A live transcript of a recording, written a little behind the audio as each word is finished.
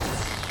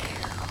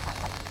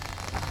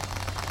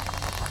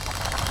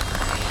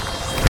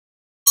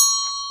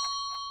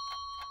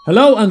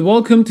Hello and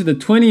welcome to the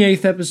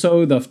 28th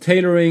episode of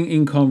Tailoring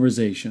in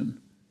Conversation.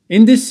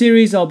 In this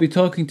series, I'll be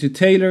talking to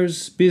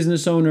tailors,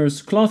 business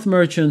owners, cloth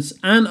merchants,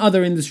 and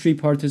other industry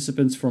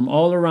participants from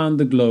all around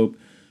the globe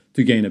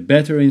to gain a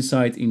better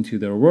insight into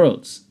their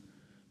worlds.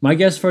 My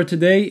guest for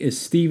today is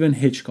Stephen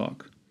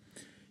Hitchcock.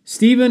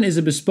 Stephen is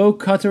a bespoke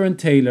cutter and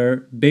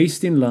tailor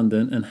based in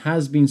London and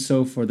has been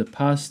so for the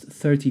past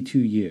 32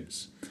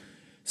 years.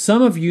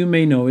 Some of you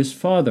may know his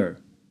father,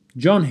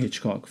 John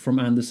Hitchcock from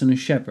Anderson &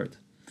 Shepherd.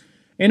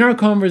 In our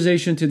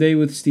conversation today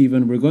with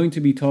Stephen, we're going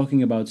to be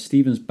talking about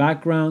Stephen's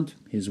background,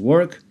 his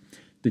work,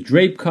 the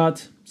drape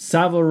cut,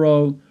 Savile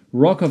Row,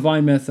 Rock of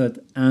Eye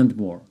method, and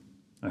more.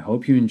 I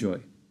hope you enjoy.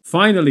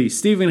 Finally,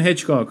 Stephen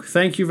Hitchcock,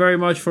 thank you very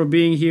much for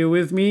being here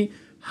with me.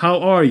 How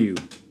are you?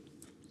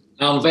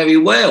 I'm very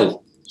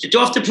well. Do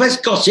I have to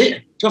press got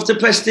it? Do I have to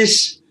press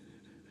this?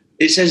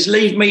 It says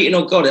leave meeting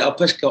or got it. I'll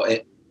press got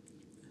it.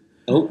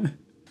 Oh,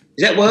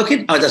 is that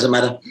working? Oh, it doesn't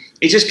matter.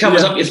 It just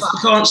covers up. If I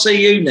can't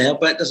see you now,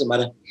 but it doesn't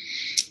matter.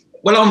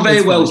 Well, I'm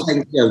very well,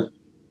 thank you.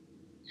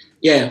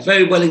 Yeah,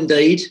 very well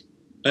indeed.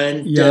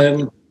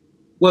 And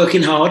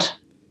working hard. I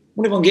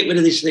wonder if I can get rid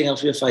of this thing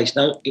off your face.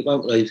 No, it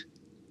won't leave.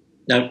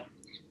 No.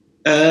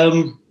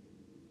 I'm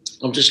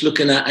just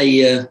looking at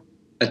a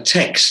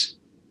text,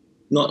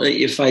 not at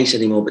your face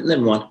anymore, but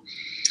never mind.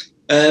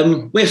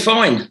 We're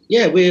fine.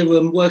 Yeah,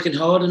 we're working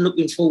hard and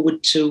looking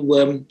forward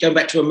to going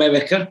back to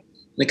America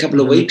in a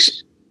couple of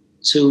weeks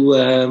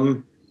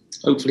to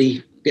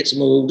hopefully get some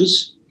more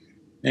orders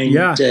and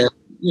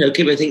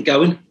keep everything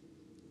going.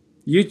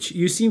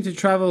 You seem to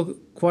travel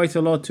quite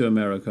a lot to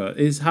America.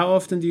 How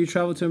often do you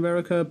travel to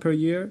America per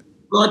year?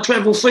 Well, I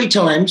travel 3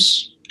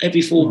 times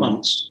every 4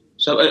 months,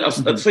 so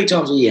 3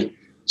 times a year.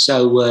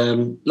 So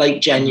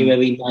late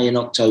January, May, and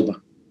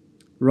October.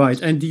 Right,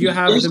 and do you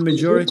have the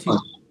majority?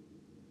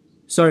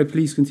 Sorry,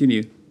 please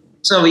continue.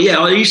 Sorry,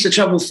 I used to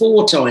travel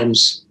 4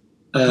 times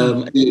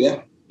a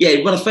year.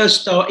 Yeah, when I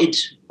first started,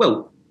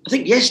 well, I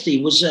think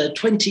yesterday was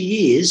 20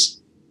 years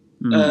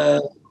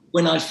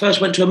when I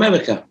first went to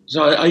America.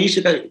 So I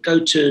used to go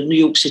to New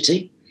York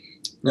City,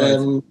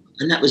 and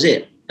that was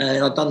it.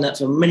 And I've done that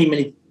for many,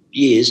 many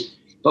years.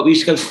 But we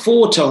used to go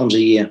 4 times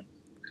a year,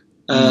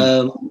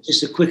 just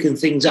to quicken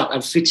things up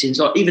and fittings.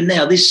 Like even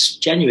now, this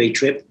January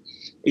trip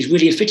is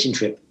really a fitting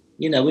trip.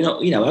 We're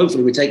not.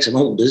 Hopefully we take some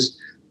orders,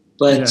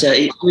 but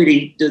it's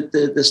really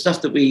the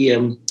stuff that we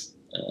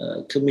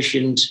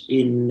commissioned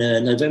in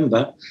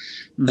November,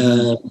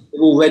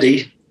 all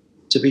ready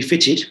to be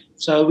fitted.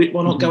 So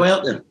why not go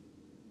out there?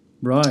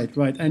 Right.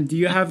 And do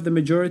you have the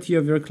majority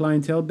of your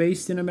clientele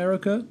based in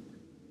America?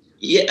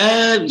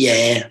 Yeah.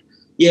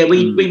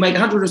 We make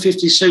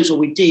 150 suits, or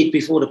we did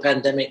before the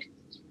pandemic.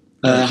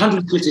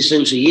 150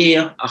 suits a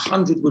year.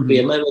 100 would be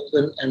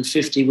American, and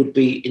 50 would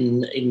be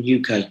in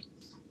UK.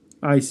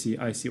 I see.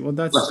 Well,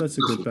 that's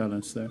a good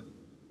balance there.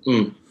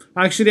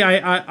 Actually,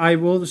 I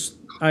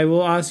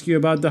will ask you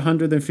about the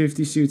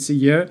 150 suits a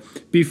year.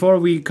 Before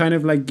we kind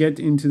of like get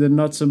into the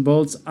nuts and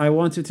bolts, I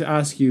wanted to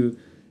ask you,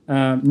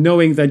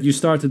 knowing that you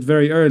started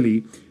very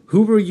early,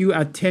 who were you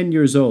at 10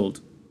 years old?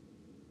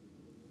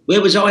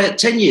 Where was I at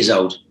 10 years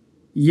old?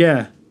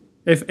 Yeah.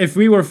 If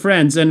we were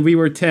friends and we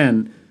were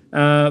 10,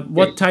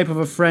 what type of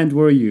a friend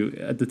were you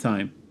at the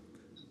time?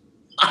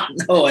 I have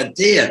no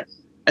idea.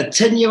 A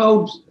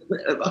 10-year-old,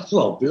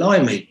 well,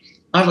 blimey.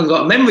 I haven't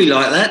got a memory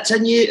like that.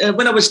 10 years,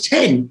 when I was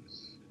 10.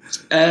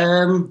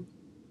 I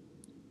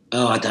don't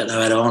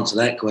know how to answer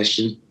that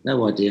question.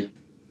 No idea.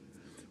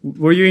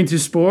 Were you into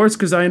sports?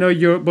 Because I know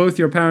both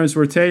your parents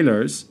were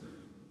tailors.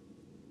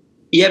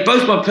 Yeah,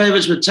 both my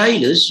parents were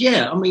tailors.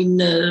 Yeah, I mean,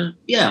 they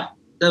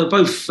were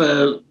both.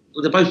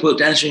 They both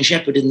worked at Anderson &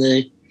 Shepherd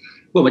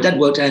my dad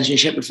worked at Anderson &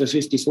 Shepherd for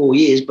 54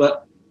 years,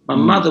 but my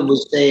mother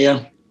was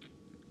there.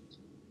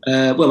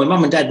 My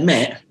mum and dad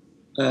met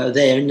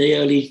there in the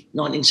early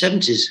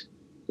 1970s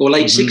or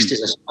late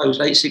 60s, I suppose,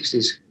 late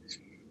 60s.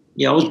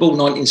 Yeah, I was born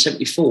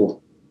 1974.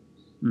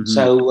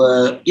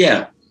 So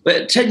but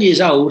at 10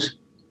 years old.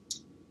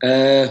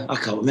 I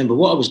can't remember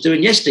what I was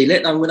doing yesterday,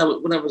 let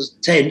alone when I was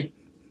 10.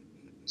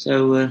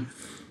 So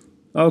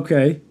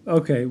Okay.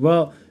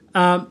 Well,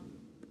 how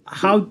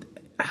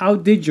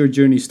did your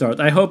journey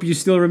start? I hope you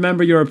still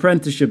remember your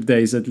apprenticeship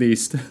days, at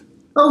least.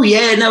 Oh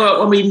yeah,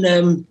 no, I mean,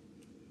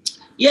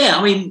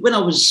 when I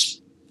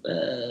was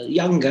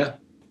younger,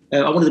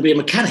 I wanted to be a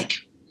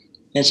mechanic,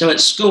 and so at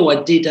school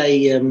I did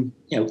a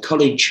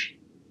college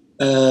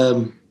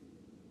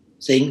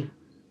thing.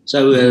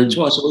 So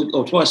twice a week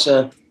or twice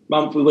a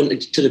month we went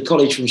to the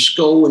college from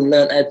school and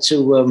learned how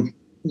to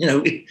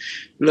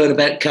learn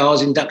about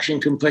cars, induction,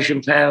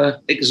 compression, power,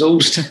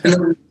 exhaust,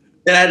 and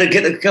how to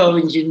get the car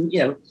engine,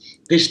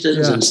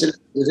 pistons and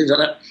cylinders and things like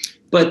that.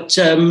 But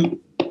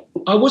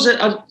I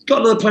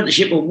got an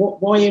apprenticeship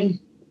on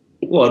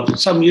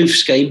some youth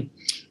scheme,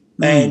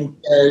 and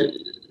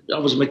I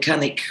was a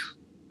mechanic,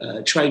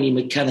 trainee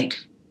mechanic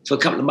for a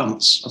couple of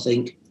months, I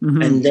think,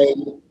 and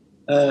then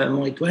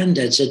my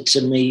granddad said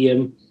to me,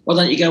 "Why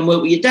don't you go and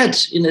work with your dad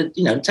in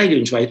a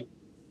tailoring trade?"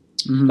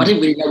 I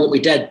didn't really know what my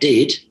dad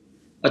did,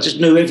 I just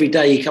knew every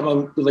day he come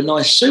home with a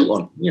nice suit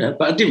on,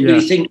 but I didn't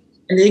really think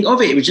anything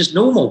of it. It was just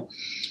normal.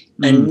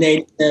 And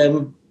then,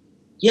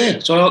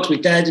 so I asked my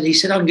dad, and he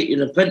said, I can get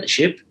you an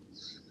apprenticeship.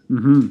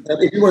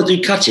 If you want to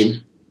do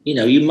cutting,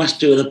 you must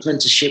do an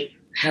apprenticeship,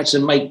 how to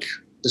make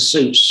the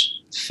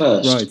suits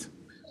first. Right.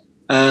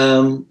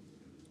 And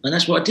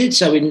that's what I did.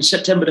 So in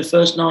September the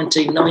 1st,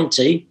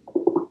 1990,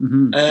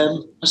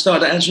 I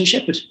started at Anson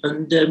Shepherd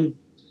and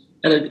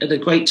had a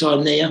great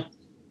time there.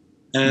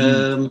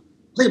 I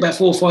think about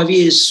 4 or 5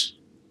 years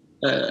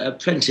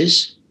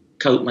apprentice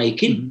coat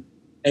making,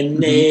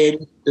 and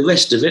then the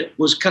rest of it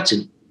was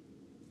cutting.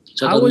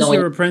 So how was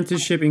your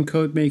apprenticeship in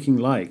coat making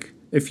like?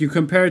 If you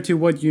compare it to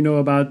what you know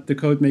about the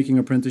coat making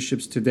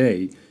apprenticeships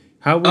today,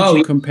 how would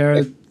you compare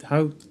it?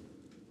 How?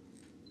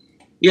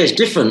 Yeah, it's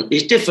different.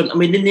 It's different. I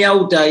mean, in the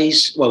old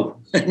days,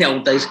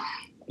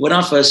 when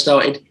I first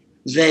started,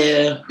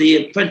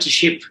 the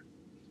apprenticeship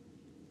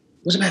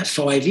was about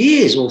 5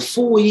 years or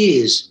 4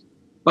 years.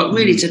 But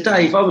really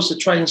today, if I was to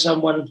train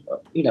someone,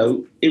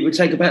 it would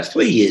take about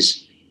 3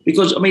 years.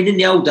 Because, I mean, in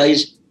the old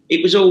days,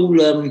 it was all,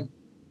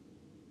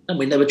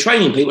 they were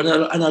training people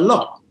and a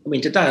lot. I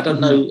mean, today, I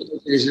don't know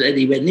if there's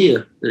anywhere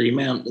near the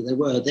amount that there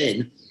were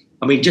then.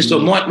 I mean, just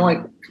on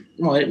my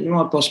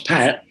boss,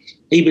 Pat,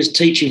 he was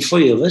teaching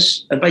 3 of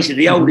us. And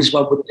basically, the oldest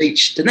one would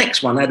teach the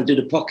next one how to do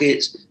the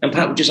pockets, and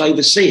Pat would just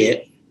oversee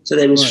it. So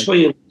there was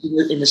 3 of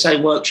us in the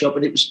same workshop,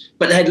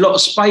 but they had a lot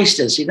of space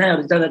then. See, now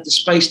they don't have the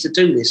space to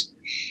do this.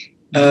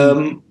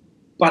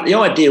 But the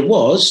idea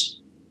was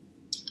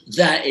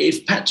that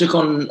if Pat took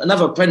on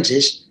another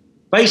apprentice,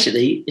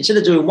 basically, instead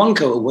of doing 1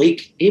 coat a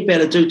week, he'd be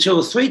able to do 2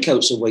 or 3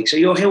 coats a week. So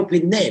you're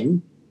helping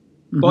them.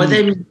 By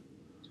them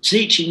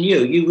teaching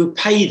you, you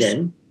repay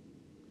them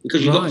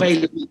because you've got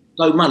very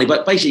low money.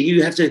 But basically,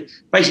 you have to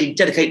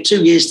dedicate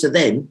 2 years to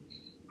them.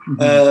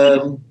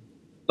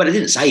 But I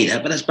didn't say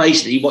that, but that's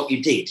basically what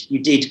you did. You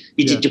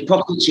did your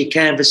pockets, your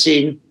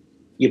canvassing,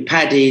 your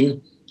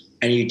padding,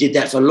 and you did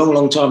that for a long,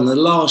 long time. And the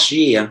last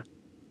year,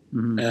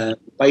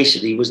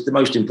 basically, was the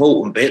most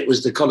important bit,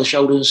 was the collar,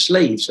 shoulder, and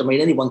sleeves. I mean,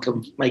 anyone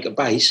can make a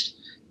base.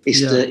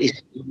 It's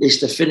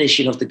the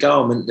finishing of the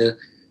garment, the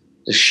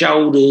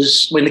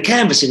shoulders. I mean, the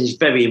canvassing is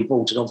very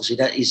important. Obviously,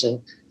 that is a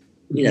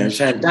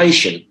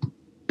foundation.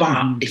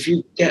 But if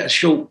you get a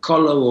short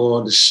collar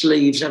or the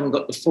sleeves haven't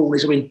got the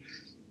fullness, I mean,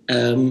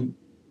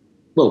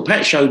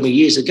 Pat showed me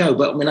years ago,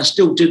 but I mean, I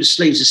still do the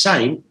sleeves the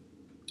same.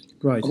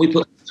 Right. And we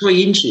put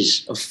 3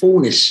 inches of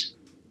fullness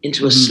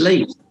into a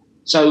sleeve.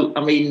 So,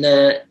 I mean,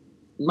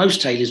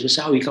 most tailors will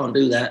say, you can't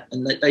do that.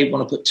 And they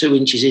want to put 2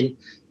 inches in.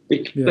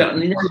 But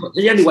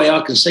the only way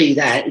I can see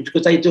that is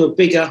because they do a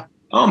bigger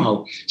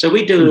armhole. So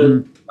we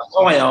do a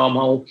high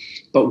armhole,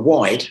 but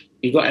wide.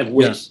 You've got to have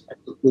width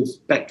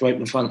with back drape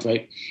and front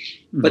drape.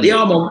 But the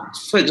armhole,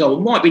 for example,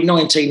 might be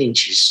 19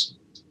 inches.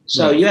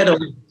 So you add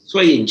on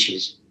 3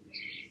 inches.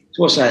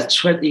 So what's that?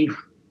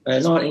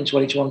 19,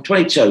 21,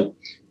 22.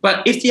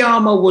 But if the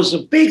armhole was a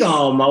big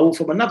armhole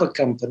from another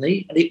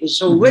company and it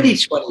was already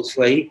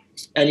 23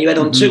 and you add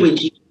on 2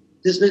 inches,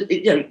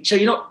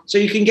 so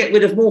you can get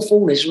rid of more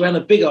fullness around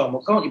a big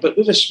armhole, can't you? But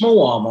with a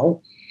small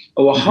armhole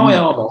or a high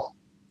armhole,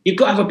 you've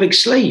got to have a big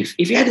sleeve.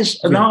 If you had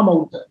an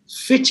armhole that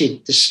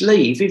fitted the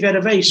sleeve, if you had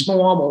a very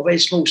small armhole, a very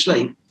small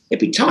sleeve, it'd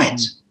be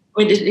tight.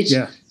 I mean,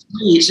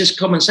 it's just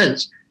common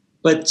sense.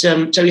 But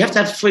so you have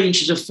to have 3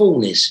 inches of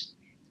fullness.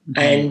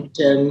 And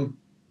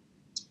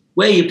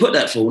where you put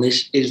that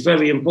fullness is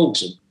very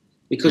important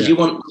because you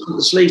want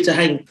the sleeve to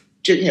hang,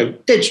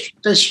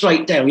 dead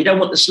straight down. You don't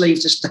want the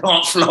sleeve to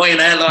start flying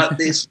out like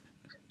this.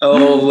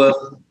 Or,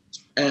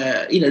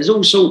 there's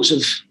all sorts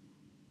of,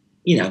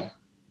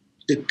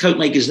 the coat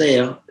makers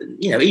there,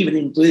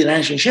 even within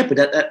Anson Shepherd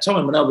at that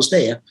time when I was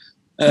there,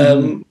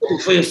 3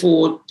 or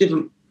 4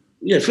 different,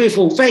 3 or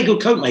 4 very good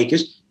coat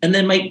makers, and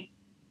then make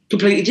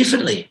completely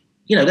differently.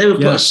 They would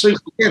put a suit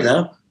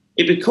together.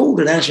 It'd be called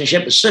an Anson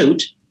Shepherd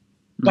suit,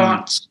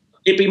 but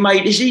it'd be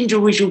made this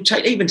individual.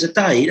 Even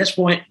today, that's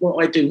what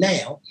I do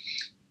now.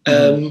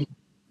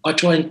 I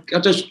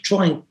just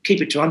try and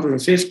keep it to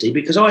 150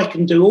 because I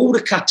can do all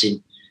the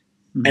cutting,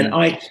 and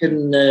I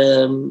can,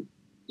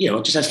 I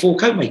just have 4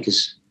 coat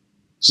makers.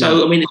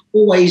 So I mean, it's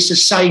always the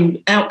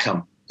same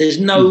outcome. There's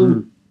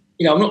no,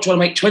 I'm not trying to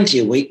make 20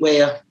 a week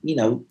where you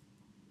might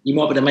be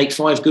able to make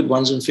 5 good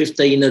ones and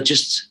 15 are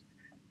just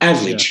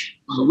average.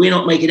 We're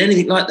not making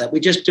anything like that.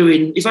 We're just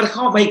doing. If I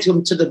can't make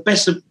them to the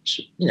best of,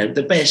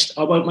 the best,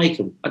 I won't make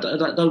them. I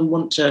don't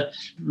want to,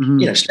 stand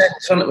in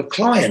front of a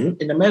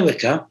client in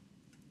America,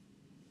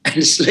 and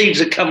the sleeves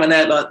are coming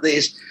out like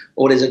this,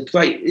 or there's a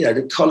great,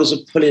 the collars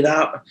are pulling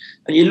up,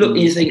 and you look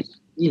and you think,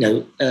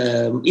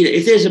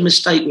 if there's a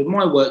mistake with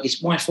my work,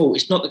 it's my fault.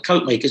 It's not the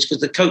coat makers because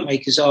the coat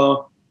makers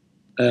are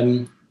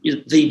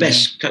the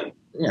best.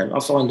 I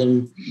find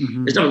them.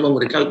 There's nothing wrong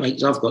with the coat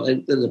makers I've got. They're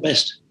the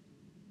best.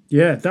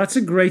 Yeah, that's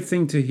a great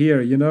thing to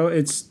hear.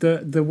 It's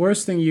the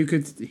worst thing you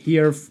could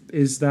hear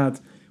is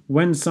that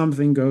when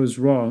something goes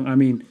wrong, I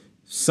mean,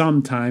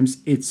 sometimes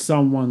it's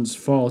someone's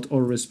fault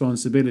or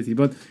responsibility,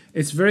 but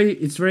it's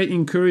very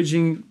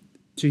encouraging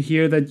to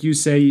hear that you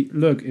say,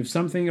 look, if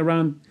something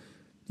around,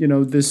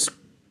 this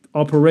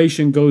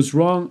operation goes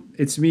wrong,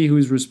 it's me who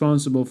is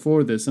responsible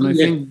for this. And I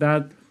think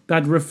that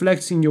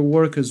reflects in your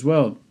work as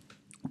well.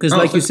 Because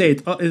like you say,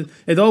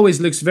 it always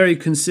looks very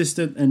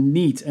consistent and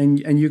neat,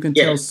 and you can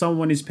tell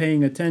someone is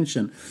paying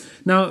attention.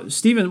 Now,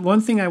 Stephen,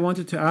 one thing I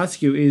wanted to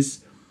ask you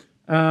is,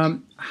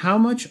 how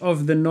much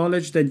of the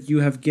knowledge that you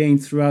have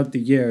gained throughout the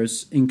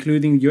years,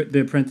 including the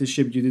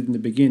apprenticeship you did in the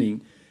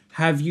beginning,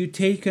 have you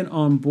taken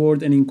on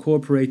board and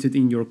incorporated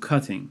in your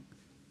cutting?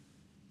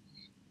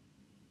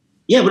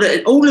 Yeah,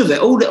 but all of it,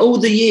 all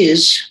the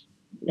years,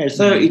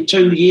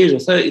 32 years or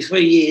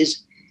 33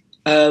 years,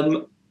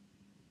 I'd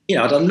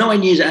done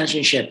 9 years at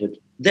Anson Shepherd.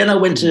 Then I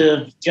went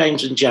to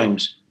James and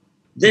James.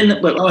 Then,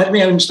 I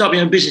had started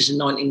my own business in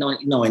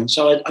 1999.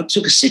 So I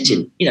took a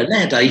sit-in.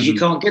 Nowadays you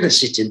can't get a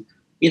sit-in.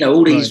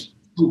 All these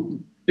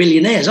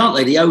billionaires, aren't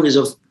they? The owners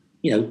of,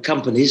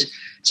 companies.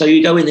 So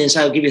you go in there and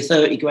say, I'll give you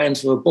 30 grand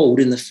for a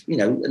board in the, in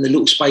the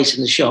little space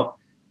in the shop.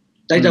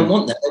 They don't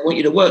want that. They want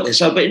you to work there.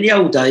 So, but in the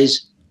old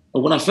days,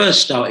 when I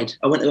first started,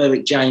 I went to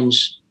Eric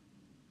James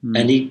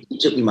and he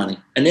took me money.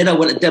 And then I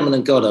went to Demon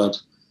and Goddard.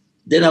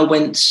 Then I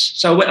went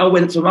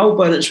from Old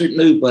Burlington Street,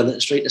 New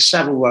Burlington Street to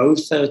Savile Road,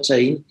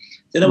 13.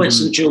 Then I went to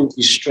St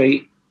George's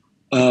Street.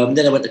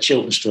 Then I went to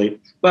Chiltern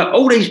Street. But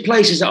all these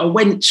places that I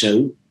went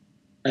to,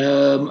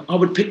 I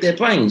would pick their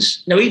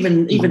brains.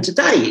 Even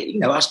today,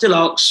 I still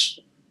ask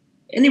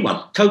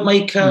anyone, coat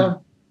maker,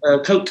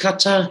 coat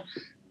cutter,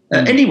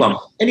 anyone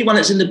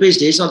that's in the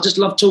business. I just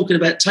love talking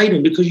about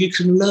tailoring because you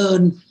can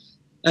learn,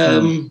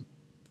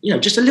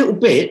 just a little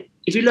bit.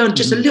 If you learn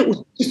just a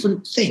little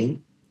different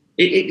thing,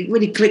 it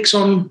really clicks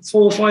on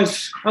 4 or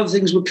 5 other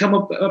things would come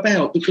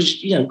about because,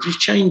 just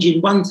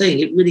changing one thing,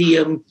 it really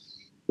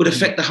would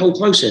affect the whole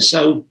process.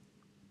 So,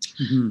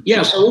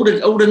 so all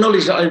the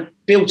knowledge that I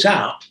built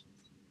up,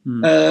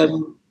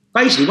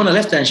 basically when I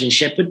left Anson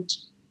Shepherd,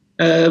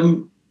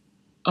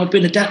 I've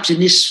been adapting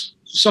this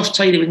soft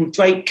tailoring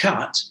drape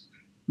cut.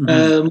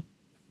 And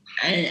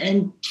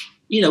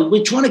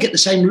we're trying to get the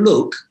same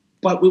look,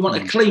 but we want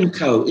a clean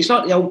coat. It's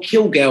like the old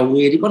Kilgour,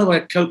 really. One of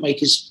our coat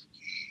makers,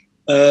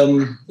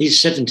 he's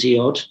 70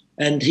 odd,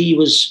 and he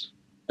was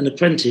an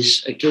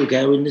apprentice at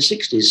Kilgour in the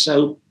 60s.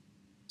 So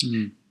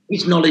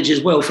his knowledge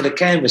as well for the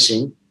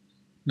canvassing.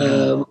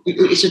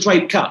 It's a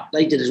drape cut.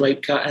 They did a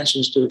drape cut.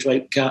 Anson's do a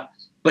drape cut.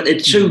 But they're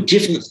two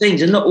different things.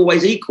 They're not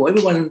always equal.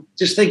 Everyone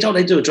just thinks,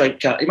 they do a drape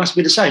cut. It must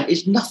be the same.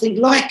 It's nothing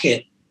like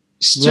it.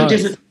 It's two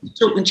different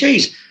chalk and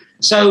cheese.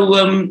 So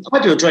I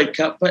do a drape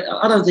cut, but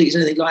I don't think it's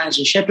anything like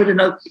Anson Shepherd. And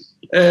I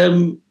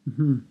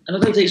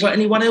don't think it's like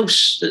anyone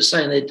else that's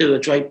saying they do a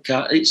drape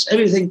cut. It's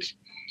everything.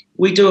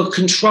 We do a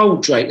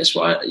controlled drape. That's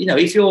what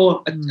if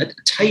you're a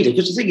tailor,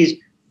 because the thing is,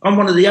 I'm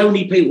one of the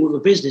only people in the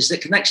business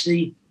that can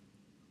actually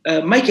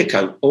make a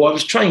coat. Or I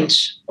was trained.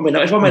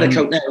 If I made a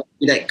coat now, it would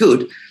be that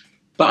good.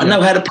 But I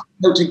know how to put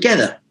it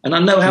together, and I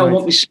know how I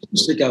want my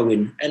skills to go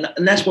in, and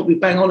that's what we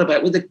bang on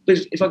about.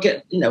 If I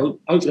get, hopefully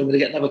I'm going to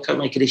get another coat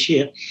maker this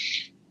year,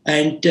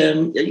 and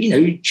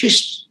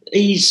just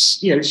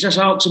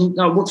ask them,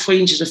 what 3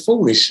 inches of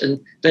fullness, and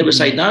they would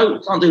say, no, I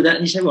can't do that,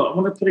 and you say, well, I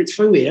want to put it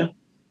through here,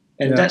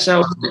 and that's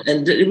how,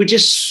 and we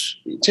just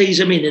tease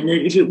them in, and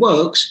if it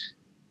works,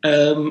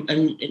 I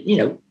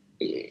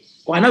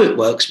know it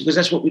works because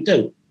that's what we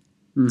do.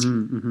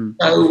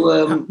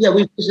 So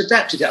we've just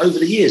adapted it over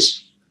the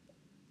years.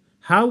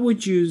 How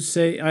would you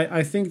say,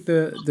 I think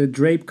the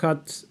drape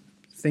cut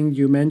thing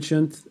you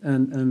mentioned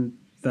and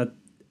that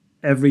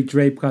every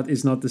drape cut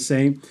is not the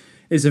same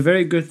is a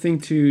very good thing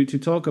to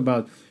talk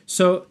about.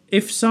 So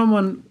if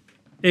someone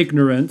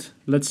ignorant,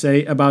 let's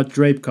say, about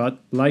drape cut,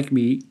 like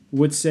me,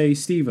 would say,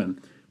 Stephen,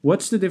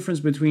 what's the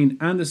difference between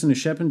Anderson &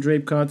 Shepherd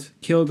drape cut,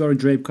 Kilgour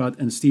drape cut,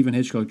 and Stephen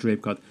Hitchcock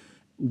drape cut?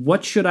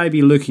 What should I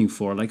be looking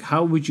for? Like,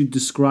 how would you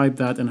describe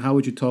that and how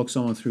would you talk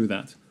someone through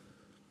that?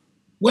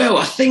 Well,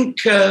 I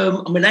think,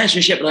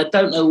 Anson Shepherd, I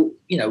don't know,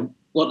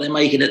 what they're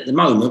making at the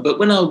moment, but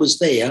when I was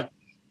there,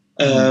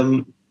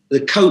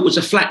 the coat was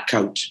a flat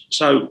coat.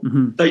 So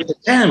the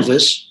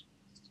canvas,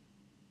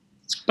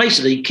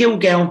 basically,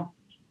 Kilgour,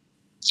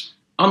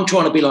 I'm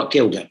trying to be like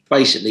Kilgour,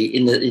 basically,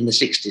 in the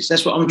 60s.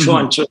 That's what I'm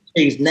trying to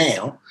achieve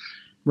now.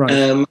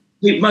 Right.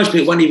 Most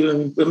people won't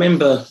even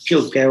remember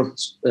Kilgour,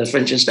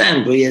 French and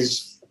Stanbury,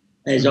 as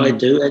I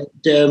do. And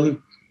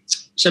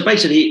so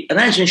basically, an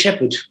Anson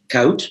Shepherd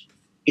coat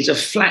is a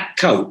flat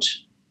coat.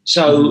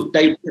 So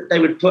they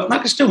would put, and I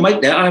can still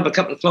make that. I have a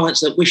couple of clients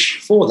that wish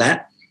for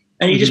that.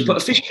 And you just put a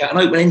fish cut, an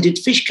open-ended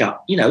fish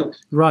cut,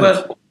 Right.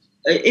 But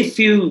if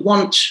you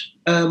want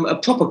a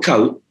proper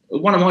coat,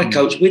 one of my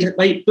coats,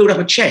 they build up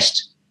a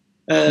chest.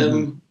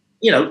 You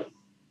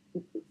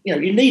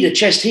need a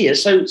chest here.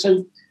 So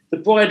the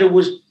bridle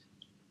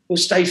will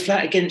stay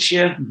flat against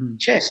your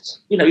chest.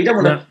 You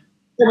don't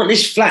want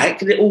this flat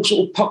because it all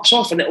sort of pops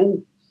off and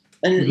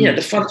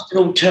the fronts can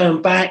all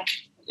turn back.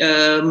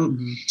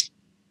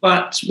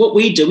 But what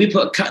we do, we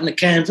put a cut in the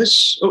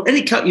canvas, or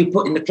any cut you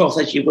put in the cloth,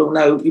 as you will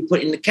know, you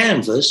put in the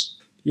canvas.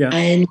 Yeah.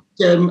 And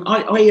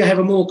I have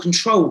a more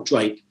controlled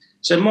drape.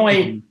 So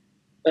my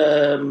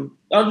I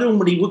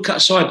normally would cut a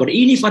side body.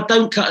 Even if I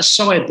don't cut a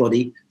side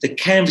body, the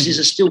canvases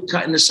are still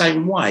cut in the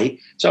same way.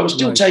 So I would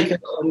still take a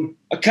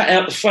cut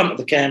out the front of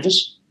the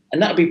canvas,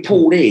 and that would be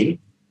pulled in,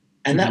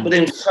 and that would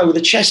then throw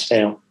the chest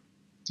down.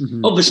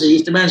 Obviously,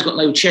 if the man's got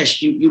no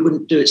chest, you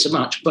wouldn't do it so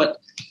much.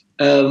 But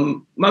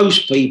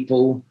most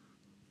people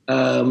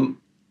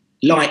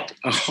like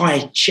a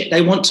high chest.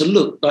 They want to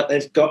look like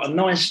they've got a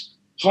nice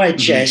high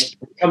chest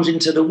that comes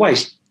into the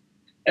waist.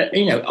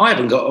 I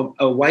haven't got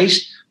a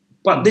waist,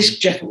 but this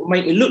jacket will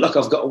make me look like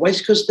I've got a waist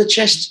because the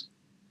chest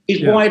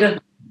is wider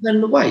than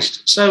the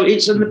waist. So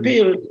it's an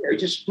appeal. It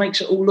just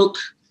makes it all look,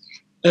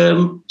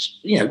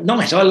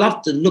 nice. I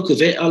love the look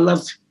of it. I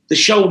love the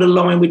shoulder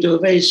line. We do a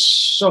very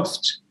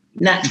soft,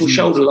 natural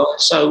shoulder line.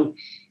 So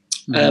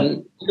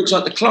it looks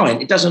like the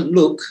client. It doesn't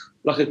look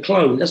like a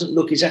clone. It doesn't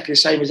look exactly the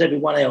same as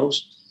everyone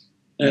else.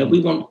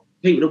 We want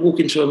people to walk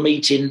into a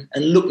meeting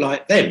and look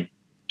like them.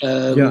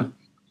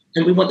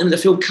 And we want them to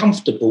feel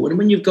comfortable. And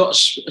when you've got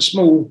a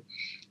small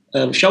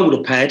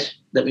shoulder pad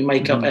that we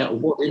make up out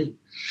of wadding,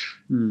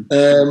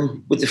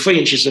 with the 3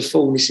 inches of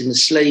fullness in the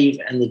sleeve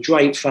and the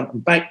drape front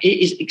and back, it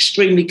is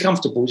extremely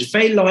comfortable. It's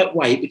very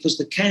lightweight because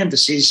the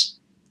canvas is,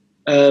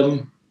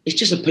 it's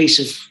just a piece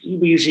of,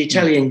 we use the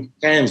Italian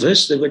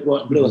canvas, the red,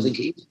 white and blue, I think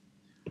it is.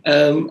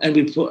 And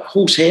we put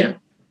horsehair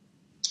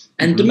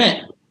and the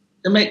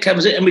Met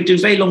covers it, and we do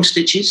very long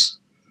stitches.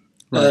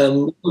 We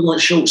want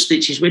short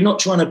stitches. We're not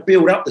trying to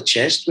build up the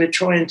chest. We're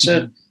trying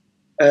to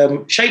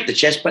shape the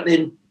chest, but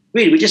then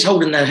really we're just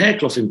holding the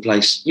haircloth in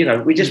place.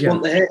 We just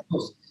want the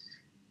haircloth.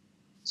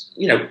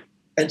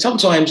 And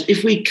sometimes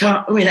if we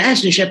cut, at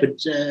Anthony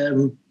Shepherd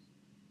 30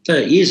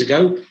 years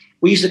ago,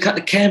 we used to cut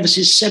the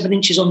canvases 7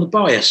 inches on the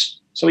bias.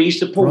 So we used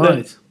to pull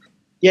the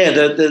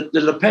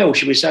lapel,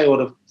 should we say,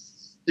 or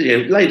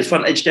lay the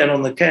front edge down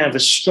on the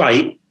canvas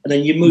straight, and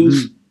then you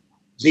move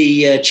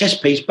the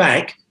chest piece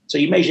back. So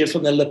you measure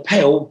from the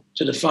lapel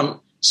to the front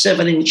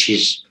 7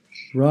 inches.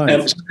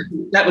 Right. So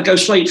that would go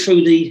straight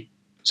through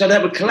so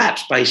that would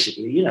collapse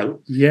basically,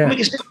 Yeah. We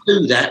can still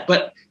do that,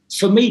 but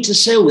for me to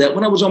sell that,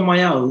 when I was on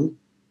my own,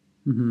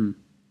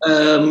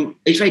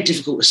 it's very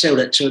difficult to sell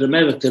that to an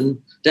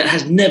American that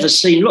has never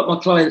seen. A lot of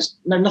my clients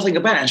know nothing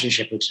about Anthony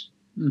Shepherd.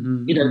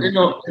 They're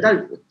not.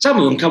 Some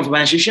of them come from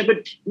Anthony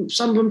Shepherd,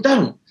 some of them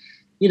don't.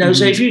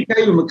 So if you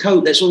gave them a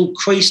coat that's all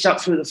creased up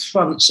through the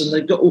fronts, and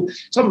they've got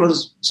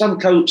some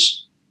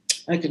coats.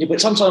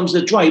 But sometimes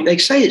the drape, they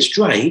say it's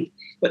drape,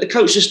 but the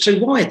coat's just too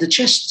wide, the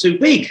chest's too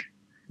big.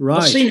 Right.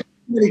 I've seen it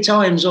many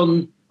times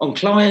on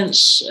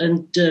clients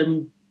and,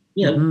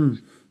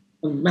 on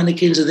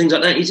mannequins and things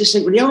like that. You just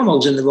think, well, the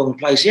armhole's in the wrong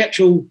place. They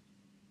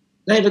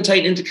haven't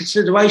taken into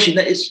consideration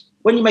that it's,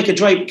 when you make a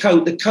draped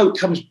coat, the coat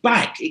comes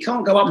back. It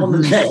can't go up on the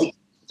neck.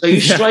 So you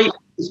straight,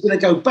 it's going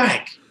to go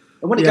back.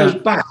 And when it goes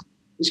back,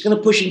 it's going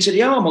to push into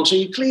the armhole. So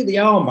you clear the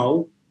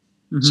armhole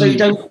so you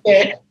don't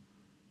get...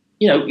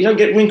 you don't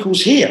get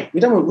wrinkles here.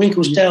 We don't want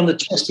wrinkles down the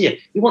chest here.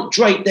 You want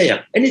drape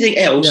there. Anything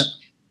else,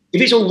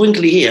 if it's all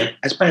wrinkly here,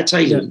 that's bad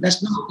tailoring.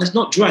 That's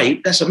not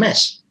drape. That's a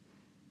mess.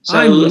 So,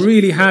 I'm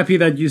really happy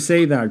that you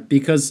say that,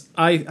 because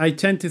I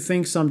tend to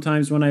think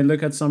sometimes when I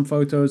look at some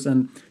photos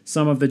and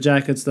some of the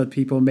jackets that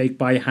people make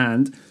by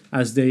hand,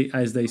 as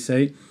they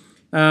say,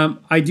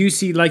 I do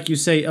see, like you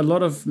say, a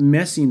lot of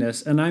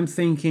messiness, and I'm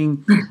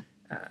thinking,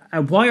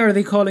 why are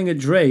they calling it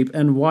drape,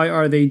 and why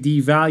are they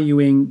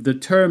devaluing the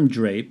term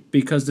drape?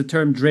 Because the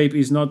term drape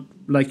is not,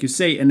 like you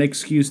say, an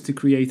excuse to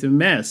create a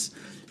mess.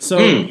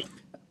 So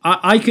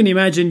I can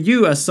imagine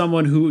you, as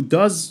someone who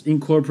does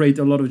incorporate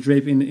a lot of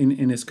drape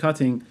in his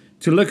cutting,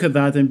 to look at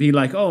that and be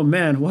like, oh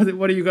man, what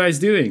are you guys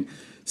doing?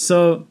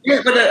 So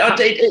but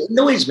it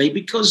annoys me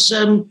because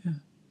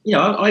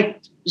I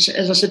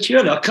as I said to you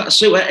earlier, I cut a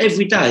suit out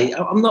every day.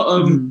 I'm not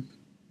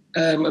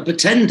a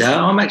pretender.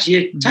 I'm actually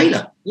a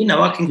tailor.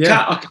 I can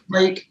cut, I can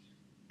make,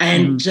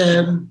 and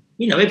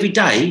every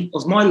day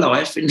of my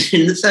life in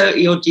the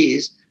 30 odd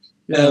years,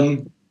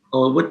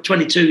 or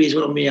 22 years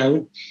on my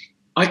own,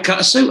 I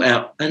cut a suit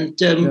out, and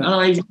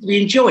I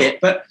really enjoy it.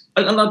 But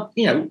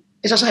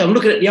as I say, I'm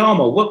looking at the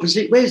armhole. What was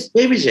it? Where is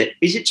it?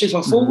 Is it too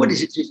far forward?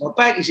 Is it too far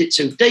back? Is it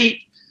too deep?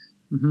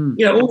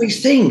 All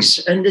these things,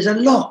 and there's a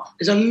lot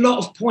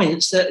of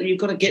points that you've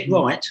got to get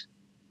right.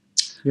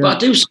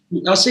 But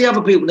I see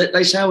other people that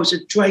they say, oh, it's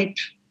a drape.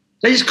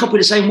 They just copy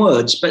the same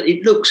words, but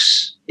it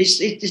looks,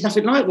 it's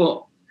nothing like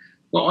what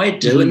I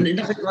do, and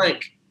nothing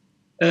like,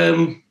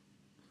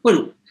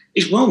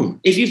 it's wrong.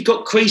 If you've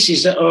got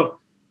creases that are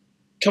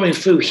coming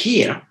through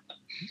here,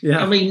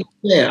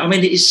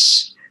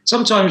 it's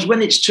sometimes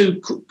when it's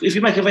if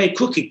you make a very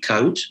crooked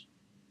coat,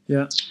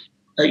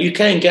 you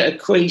can get a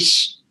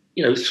crease,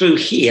 through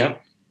here.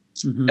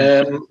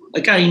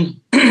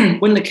 Again,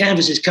 when the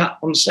canvas is cut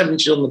on 7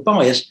 inches on the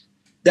bias,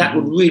 that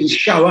would really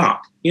show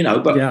up,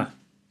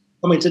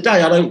 but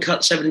today I don't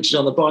cut 7 inches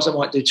on the bias. I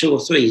might do 2 or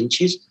 3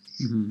 inches.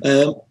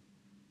 So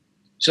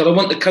I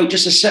want the coat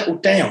just to settle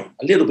down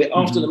a little bit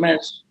after the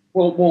man's,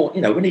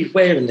 when he's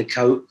wearing the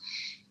coat,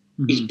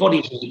 his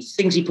body heat,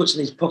 things he puts in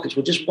his pockets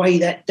will just weigh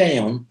that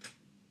down,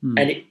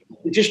 and it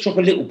will just drop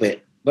a little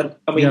bit. But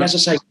I mean, as I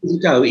say, years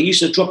ago, it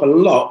used to drop a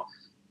lot.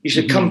 It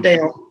used to come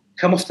down,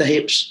 come off the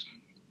hips,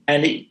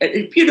 and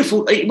it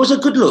beautiful. It was a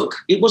good look.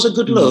 It was a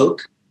good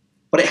look,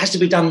 but it has to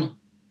be done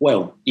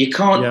well. You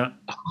can't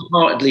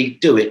half-heartedly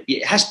do it.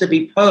 It has to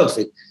be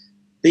perfect.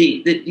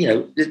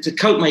 The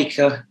coat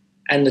maker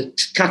and the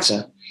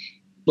cutter,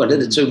 well, they're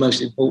the two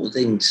most important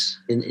things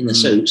in a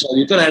suit. So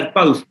you've got to have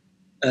both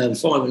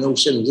firing all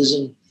cylinders,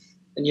 and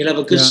you'll have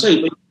a good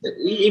suit. But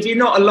if you're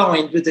not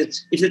aligned with it,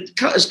 if the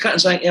cutter's cutting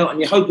something out and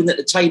you're hoping that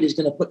the tailor's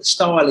going to put the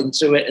style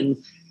into it and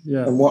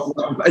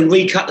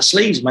recut the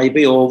sleeves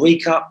maybe, or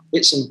recut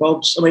bits and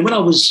bobs. I mean, when I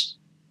was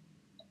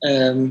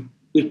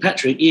with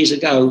Patrick years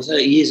ago,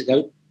 30 years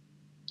ago,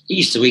 he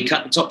used to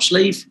recut the top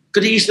sleeve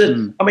because he used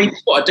to. I mean,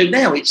 what I do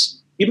now,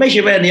 it's you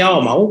measure around the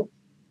armhole.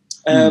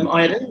 I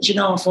had 1.5 inches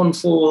on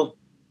for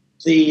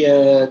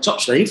the top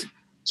sleeve,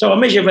 so I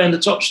measure around the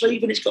top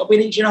sleeve, and it's got to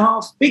be 1.5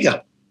 inches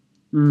bigger.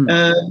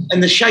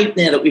 And the shape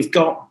now that we've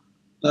got,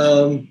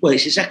 well,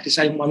 it's exactly the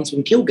same one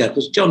from Kilgore,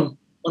 because John,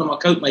 one of my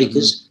coat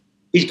makers,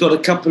 he's got a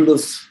couple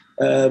of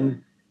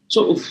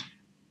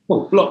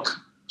block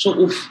sort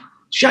of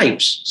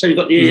shapes. So you've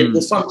got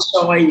the front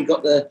side, you've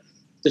got the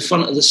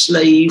front of the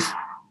sleeve,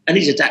 and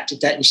he's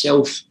adapted that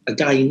himself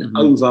again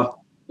over,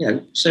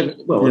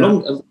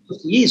 50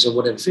 years or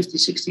whatever, 50,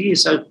 60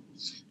 years. So,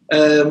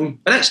 but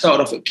that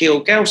started off at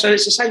Kilgore, so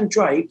it's the same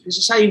drape, it's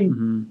the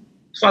same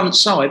front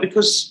side,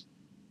 because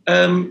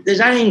there's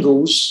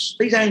angles.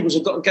 These angles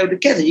have got to go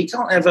together. You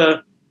can't have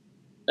a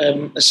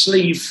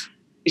sleeve.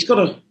 It's got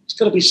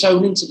to be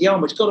sewn into the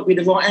armour. It's got to be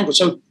the right angle.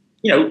 So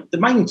the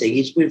main thing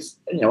is with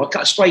I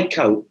cut a straight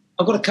coat.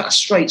 I've got to cut a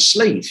straight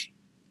sleeve.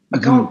 I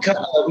can't cut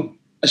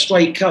a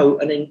straight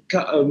coat and then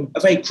cut a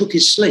very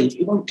crooked sleeve.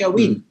 It won't go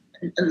in.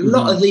 And a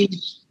lot of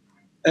these,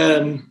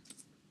 I've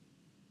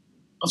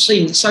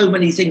seen so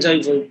many things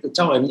over the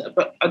time,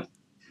 but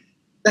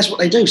that's what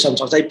they do.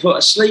 Sometimes they put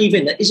a sleeve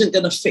in that isn't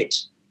going to fit.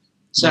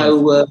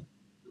 So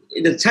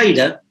the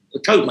tailor, the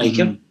coat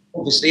maker,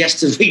 obviously has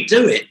to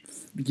redo it.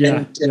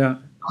 I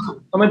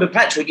remember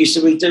Patrick used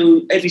to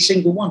redo every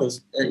single one of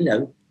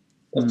the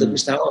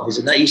Mr. Harvey's,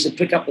 and they used to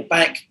pick up the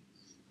back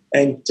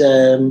and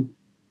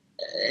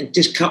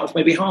just cut off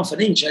maybe 1/2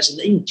 inch. That's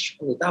 1 inch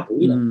on the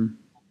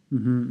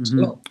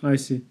double. I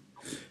see.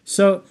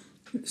 So,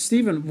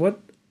 Stephen,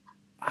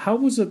 how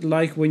was it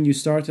like when you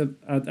started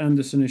at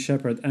Anderson and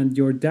Shepherd, and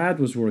your dad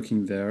was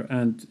working there,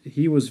 and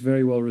he was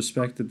very well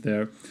respected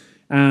there?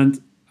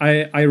 And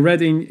I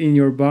read in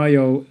your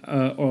bio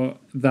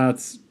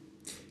that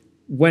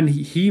when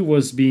he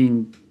was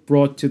being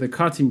brought to the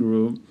cutting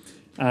room,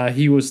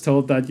 he was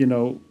told that,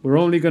 we're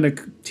only going to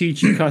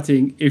teach you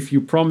cutting if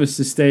you promise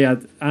to stay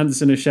at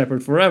Anderson and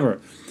Shepherd forever.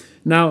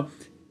 Now,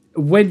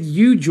 when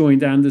you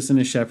joined Anderson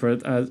and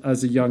Shepherd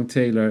as a young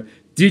tailor,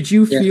 did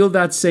you feel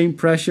that same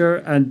pressure?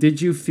 And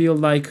did you feel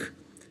like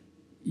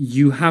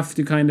you have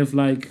to kind of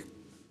like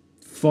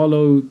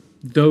follow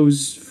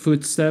those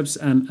footsteps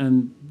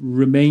and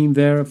remain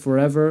there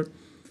forever?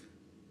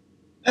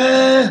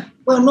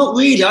 Well, not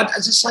really.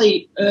 As I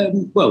say,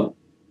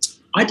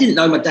 I didn't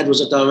know my dad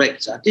was a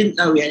director. I didn't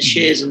know he had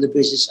shares in the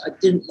business. I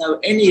didn't know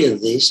any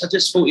of this. I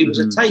just thought he was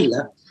a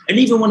tailor. And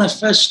even when I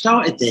first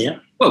started there,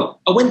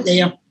 I went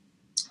there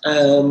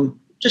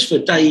just for a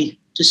day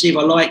to see if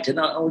I liked it.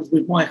 I was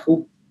with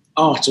Michael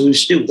Arthur,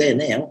 who's still there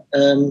now,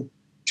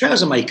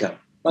 trouser maker.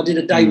 I did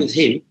a day with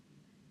him,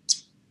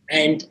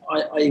 and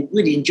I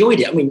really enjoyed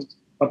it. I mean,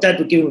 my dad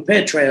would give him a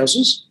pair of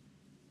trousers,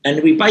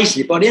 and we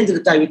basically, by the end of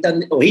the day, he'd done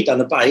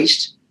the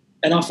baste,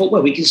 and I thought,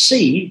 we can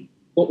see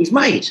what we've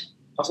made.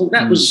 I thought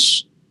that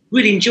was,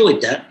 really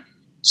enjoyed that.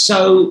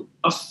 So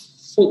I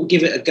thought we'd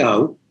give it a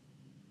go,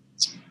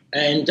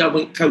 and I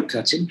went coat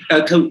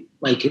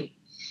making.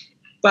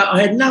 But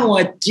I had no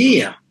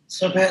idea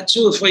for about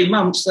 2 or 3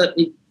 months that,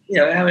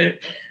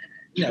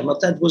 my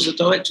dad was the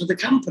director of the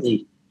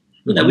company.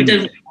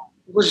 It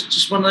was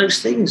just one of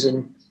those things.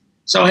 And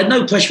so I had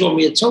no pressure on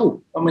me at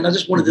all. I mean, I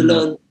just wanted to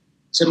learn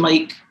to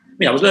make,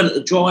 I was learning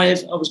to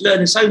drive. I was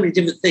learning so many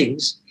different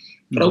things,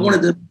 but I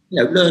wanted to,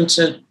 learn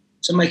to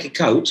make a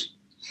coat.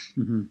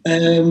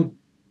 And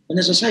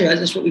as I say,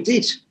 that's what we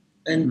did.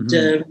 And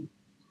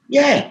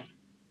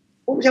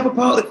what was the other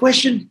part of the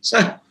question?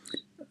 So,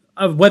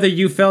 whether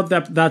you felt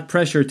that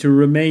pressure to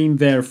remain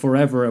there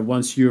forever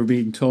once you were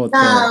being taught.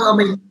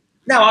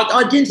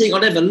 I didn't think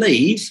I'd ever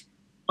leave.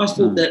 I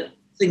thought that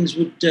things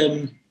would.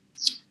 I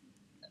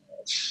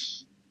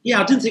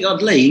didn't think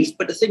I'd leave,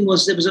 but the thing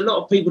was, there was a lot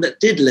of people that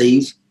did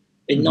leave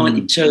in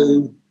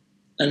 '92,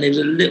 and there was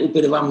a little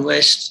bit of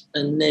unrest,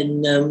 and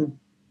then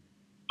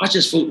I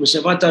just thought to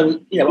myself, I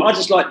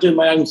just like doing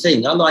my own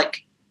thing. I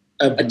like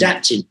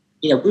adapting.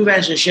 With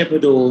Anderson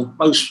Shepherd or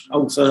most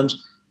old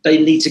firms, they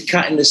need to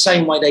cut in the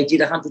same way they did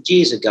 100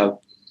 years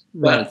ago.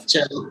 Right. But,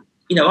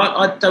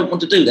 I don't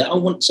want to do that. I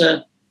want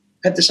to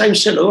have the same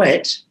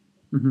silhouette,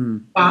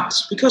 but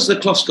because the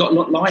cloth's got a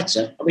lot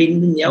lighter, I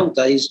mean, in the old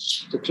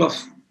days, the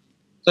cloth,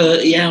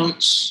 30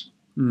 ounce,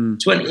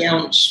 20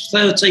 ounce,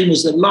 13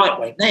 was the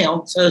lightweight.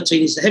 Now,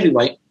 13 is the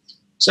heavyweight.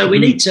 So we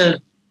need to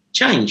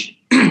change.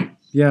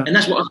 Yeah. And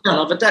that's what I've done.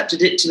 I've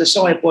adapted it to the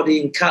side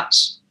body and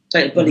cuts,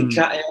 take the body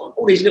cut out.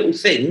 All these little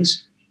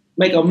things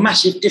make a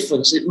massive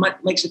difference. It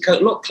makes the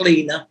coat a lot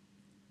cleaner.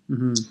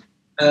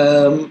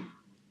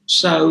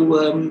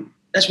 So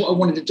that's what I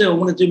wanted to do. I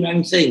wanted to do my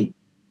own thing.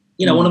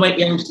 You know, I want to make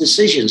my own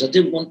decisions. I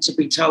didn't want to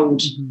be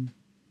told.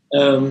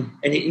 And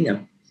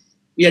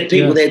you had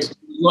people there to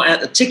write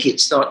out the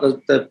tickets, like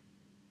the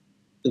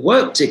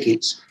work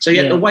tickets. So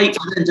you had to wait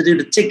for them to do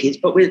the tickets,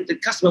 but the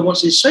customer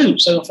wants his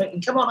suit. So I'm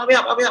thinking, come on, hurry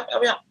up.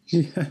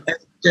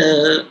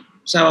 And,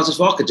 so I was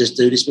just, I could just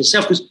do this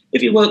myself. Because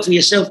if you work for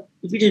yourself,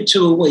 if you do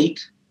 2 a week,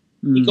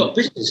 you've got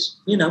business,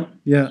 you know.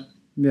 Yeah.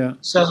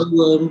 So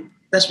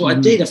that's what I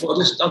did. I thought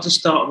I'll just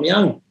start on my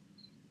own.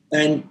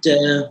 And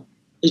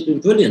it's been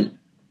brilliant.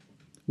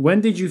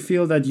 When did you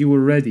feel that you were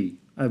ready?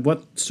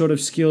 What sort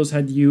of skills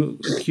had you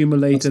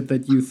accumulated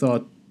that you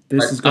thought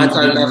this is going to be?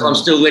 I don't know if I'm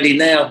still ready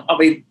now. I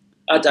mean,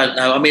 I don't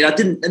know. I mean, I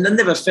didn't, and I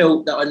never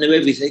felt that I knew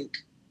everything,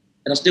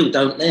 and I still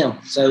don't now.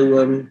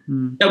 So when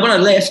I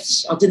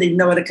left, I didn't even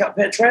know how to cut a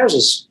pair of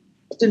trousers.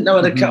 I didn't know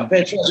how to cut a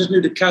pair of trousers. I just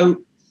knew the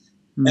coat,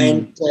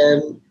 and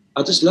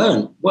I just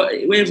learned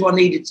wherever I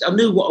needed. I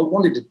knew what I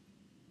wanted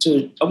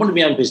to. I wanted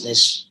my own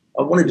business.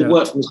 I wanted to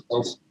work for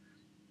myself,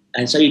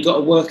 and so you've got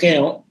to work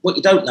out what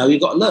you don't know.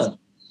 You've got to learn.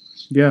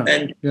 Yeah,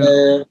 and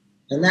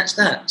that's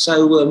that.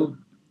 So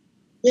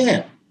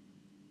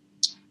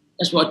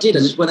that's what I did. I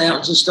just went out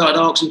and just started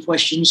asking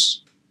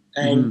questions,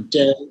 and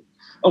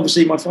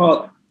obviously my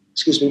father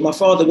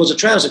was a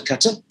trouser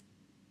cutter,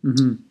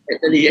 and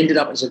then he ended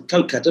up as a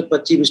coat cutter,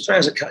 but he was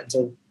trouser cutting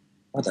for,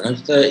 I don't know,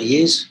 30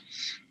 years.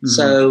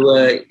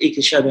 So he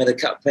could show me how to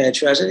cut a pair of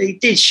trousers. He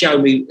did show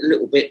me a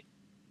little bit,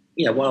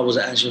 you know, while I was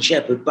at Anson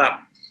Shepherd, but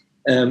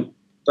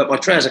my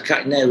trouser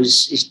cutting now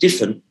is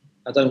different.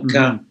 I don't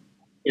cut.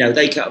 You know,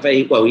 they cut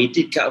he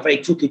did cut a very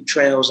crooked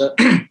trouser.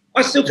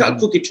 I still cut a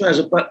crooked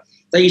trouser, but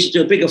they used to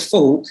do a bigger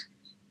fork,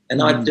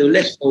 and I'd do a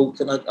less fork,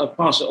 and I'd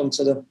pass it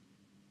onto the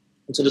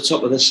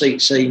top of the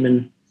seat seam,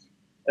 and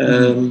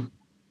I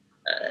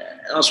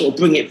sort of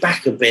bring it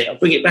back a bit. I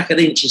bring it back an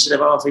inch instead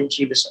of half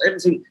inch.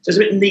 Everything, so it's a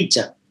bit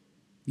neater.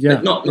 Yeah,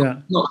 not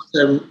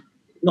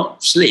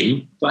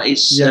slim, but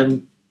it's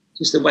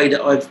just the way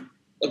that I've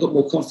got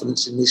more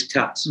confidence in this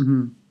cut.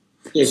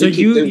 Yeah, so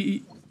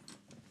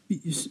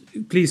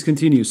please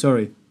continue.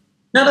 Sorry.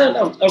 No.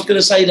 I was going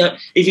to say that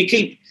if you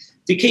keep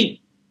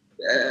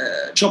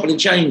chopping and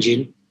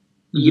changing,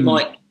 you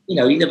might, you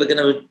know, you're never going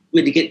to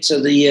really get to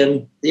the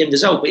end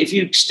result. But if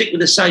you stick with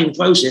the same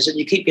process and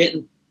you keep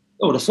getting,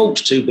 the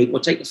fork's too big,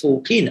 we'll take the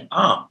fork in.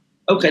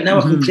 Okay, now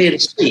I can clear the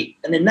seat,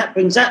 and then that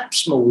brings that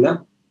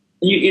smaller,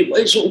 and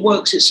it sort of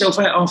works itself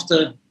out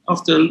after a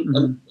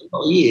lot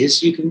of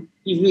years. You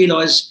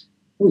realise,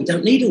 we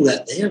don't need all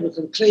that there. We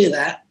can clear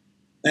that,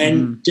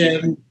 and.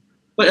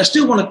 But I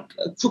still want a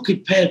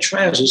crooked pair of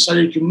trousers so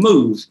they can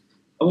move.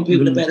 I want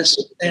people to be able to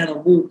sit down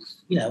and walk,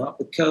 you know, up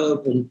the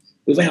curb and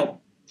without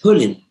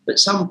pulling. But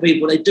some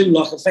people, they do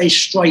like a very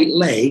straight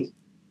leg.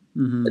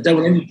 They don't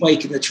want any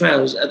break in the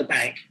trousers at the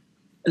back.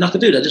 And I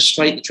can do that, just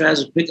straighten the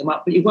trousers, pick them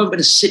up. But you won't be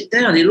able to sit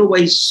down. It'll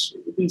always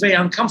be very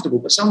uncomfortable.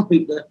 But some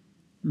people are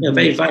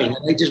very vain,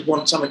 and they just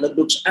want something that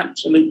looks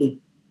absolutely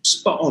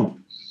spot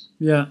on.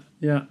 Yeah.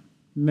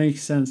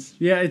 Makes sense.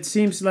 Yeah, it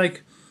seems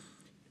like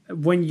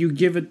when you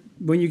give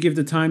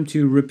the time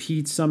to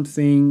repeat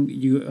something,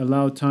 you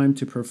allow time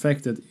to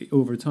perfect it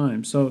over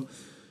time. So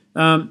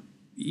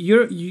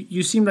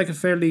you seem like a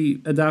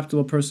fairly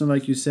adaptable person,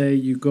 like you say.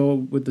 You go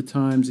with the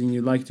times and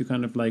you like to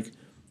kind of like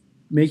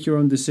make your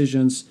own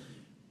decisions.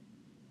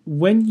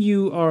 When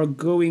you are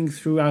going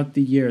throughout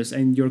the years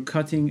and you're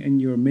cutting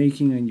and you're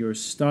making and your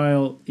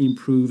style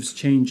improves,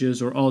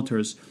 changes, or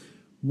alters,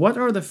 what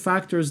are the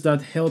factors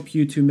that help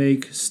you to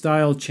make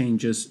style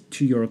changes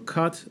to your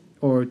cut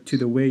or to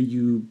the way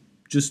you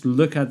just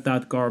look at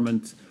that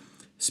garment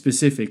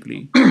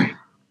specifically?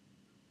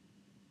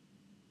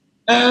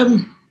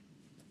 Well,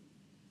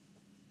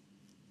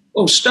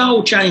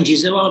 style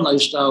changes. There are no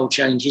style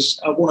changes.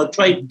 I want a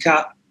drape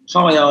cut,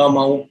 high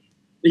armhole.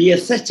 The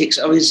aesthetics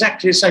are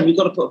exactly the same. You've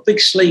got to put a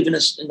big sleeve in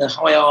the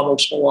high armhole,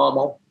 small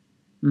armhole,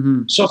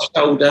 soft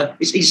shoulder.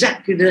 It's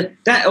exactly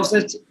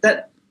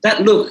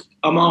that look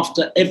I'm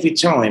after every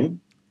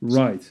time.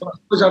 Right. But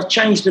because I've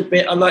changed a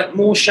bit, I like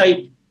more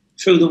shape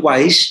through the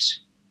waist.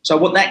 So I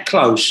want that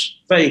close,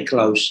 very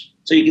close,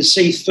 so you can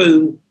see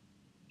through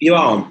your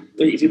arm.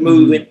 If you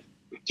move it,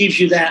 it gives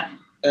you that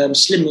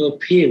slimmer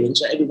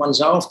appearance that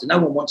everyone's after. No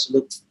one wants to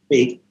look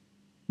big.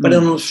 But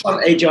on the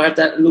front edge, I have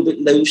that a little bit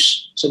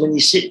loose. So when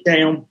you sit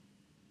down,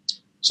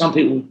 some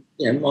people,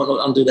 might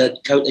not undo their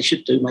coat. They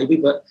should do maybe,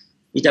 but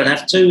you don't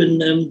have to.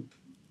 And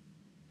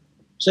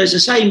so it's the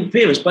same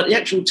appearance. But the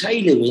actual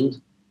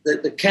tailoring,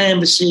 the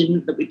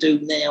canvassing that we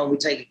do now, we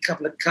take a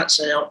couple of cuts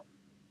out,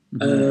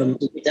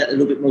 with that a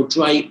little bit more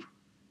drape.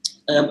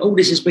 All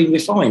this has been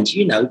refined,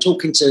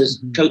 talking to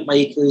coat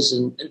makers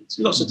and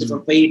lots of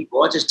different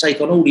people. I just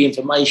take on all the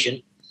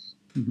information.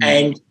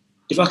 And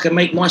if I can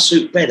make my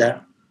suit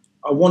better,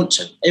 I want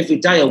to. Every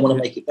day I want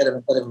to make it better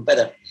and better and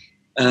better.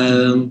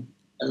 And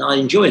I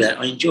enjoy that.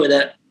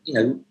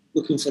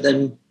 looking for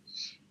them,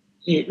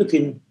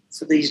 looking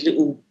for these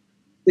little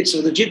bits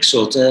of the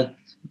jigsaw to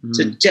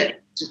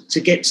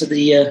get to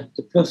the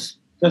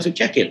perfect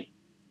jacket.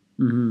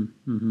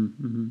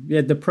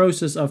 Yeah, the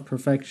process of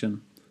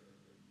perfection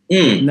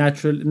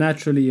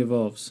naturally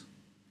evolves.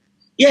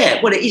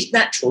 Yeah, well, it is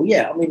natural.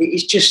 Yeah, I mean,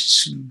 it's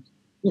just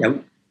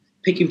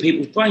picking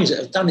people's brains that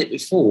have done it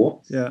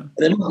before. Yeah,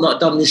 they might not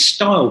have done this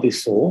style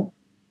before,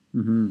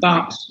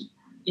 but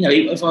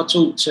if I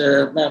talk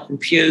to Malcolm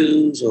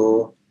Hughes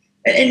or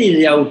any of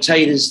the old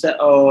tailors that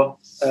are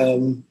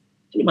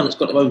anyone that's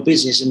got their own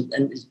business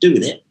and is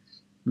doing it,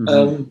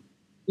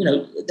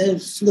 they're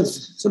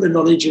full of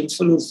knowledge and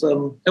full of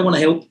they want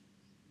to help.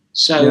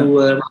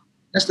 So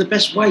that's the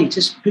best way.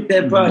 Just pick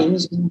their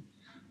brains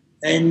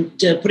and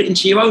put it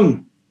into your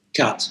own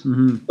cut.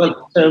 But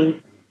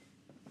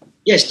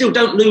still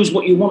don't lose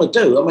what you want to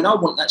do. I mean, I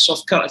want that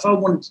soft cut. If I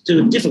wanted to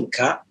do a different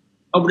cut,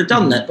 I would have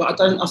done that. But I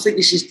don't. I think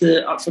this is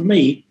for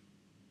me,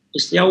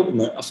 it's the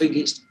ultimate. I think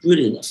it's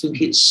brilliant. I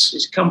think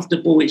it's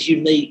comfortable. It's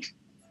unique.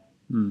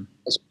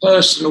 It's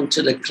personal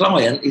to the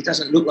client. It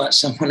doesn't look like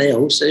someone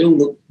else. They all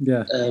look,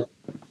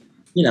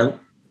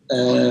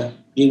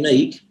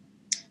 unique.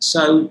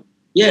 So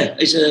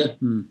it's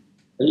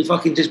if I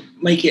can just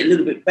make it a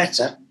little bit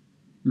better,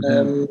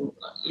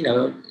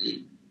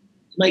 it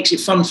makes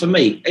it fun for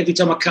me. Every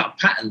time I cut a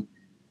pattern,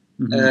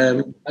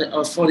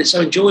 I find it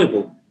so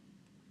enjoyable.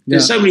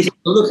 There's so many things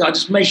I look at. I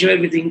just measure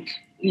everything.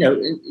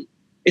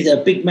 If they're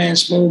a big man,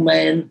 small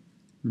man,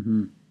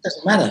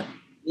 doesn't matter.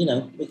 We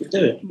can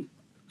do it.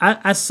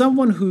 As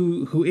someone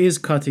who is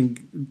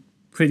cutting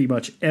pretty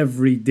much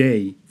every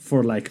day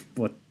for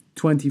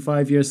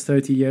 25 years,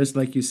 30 years,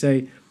 like you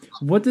say,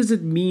 what does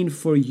it mean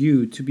for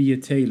you to be a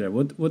tailor?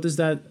 What does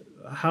that?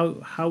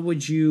 How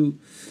would you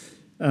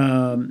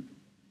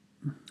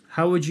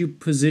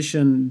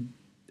position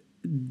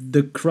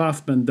the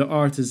craftsman, the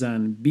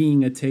artisan,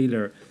 being a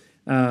tailor,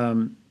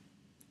 in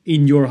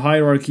your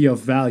hierarchy of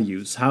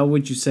values? How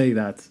would you say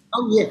that?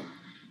 Oh yeah.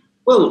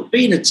 Well,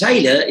 being a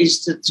tailor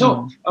is the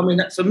top. I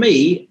mean, for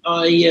me,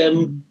 I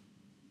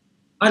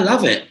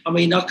love it. I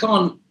mean, I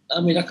can't,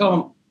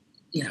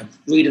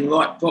 read and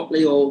write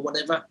properly or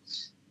whatever,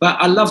 but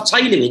I love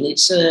tailoring.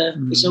 It's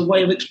a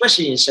way of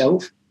expressing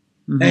yourself,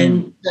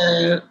 and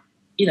I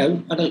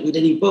don't read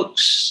any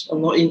books.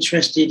 I'm not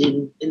interested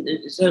in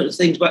certain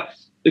things, but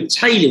with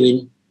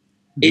tailoring,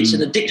 it's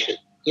an addiction.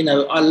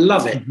 I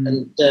love it,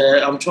 and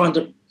I'm trying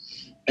to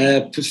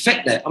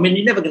perfect that. I mean,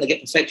 you're never going to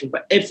get perfection,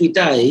 but every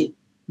day.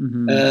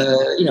 I've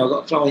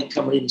got a client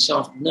coming in this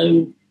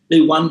afternoon,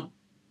 new one,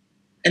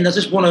 and I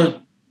just want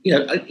to,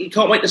 you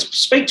can't wait to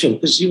speak to them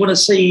because you want to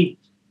see,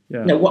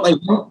 what they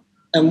want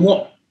and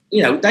what,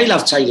 they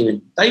love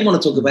tailoring. They want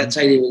to talk about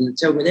tailoring and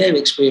tell me their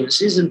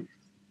experiences, and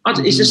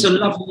it's just a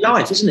lovely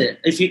life, isn't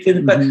it? If you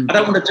can, but I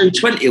don't want to do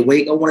 20 a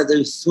week. I want to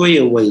do 3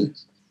 a week,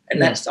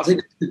 and I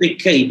think that's the big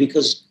key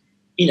because,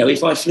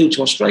 if I flew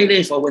to Australia,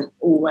 if I went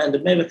all around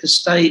America,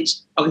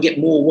 States, I can get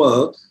more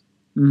work.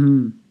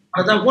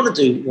 I don't want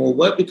to do more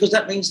work because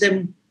that means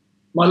then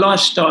my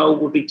lifestyle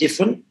would be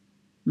different,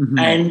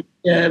 and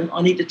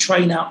I need to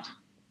train up,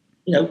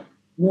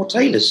 more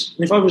tailors.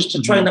 And if I was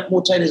to train up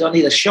more tailors, I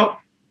need a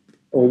shop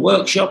or a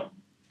workshop,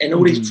 and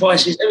all these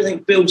prices, everything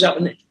builds up,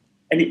 and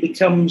it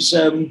becomes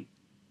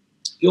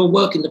you're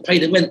working to pay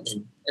the rent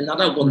then, and I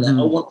don't want that.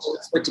 I want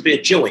it to be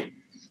a joy.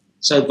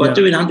 So by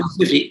doing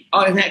 150,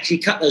 I can actually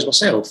cut those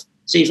myself.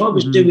 See, if I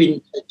was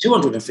doing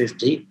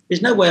 250,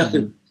 there's no way I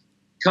could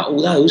cut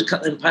all those,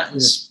 cut them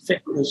patterns,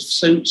 fit those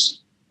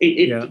suits.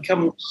 It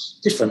becomes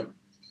different.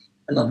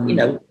 And, I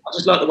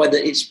just like the way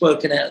that it's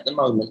working out at the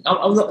moment.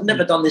 I've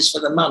never done this for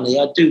the money.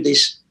 I do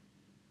this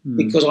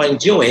because I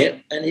enjoy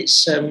it, and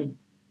it's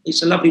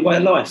a lovely way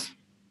of life.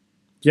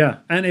 Yeah,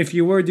 and if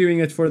you were doing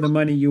it for the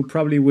money, you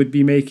probably would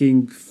be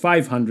making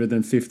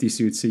 550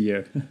 suits a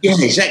year. Yeah,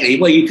 exactly.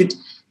 Well, you could...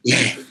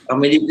 Yeah, I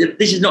mean,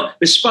 this is not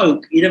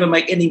bespoke. You never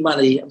make any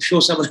money. I'm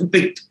sure some of the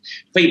big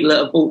people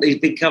that have bought these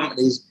big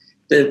companies,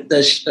 they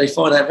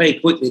find out very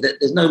quickly that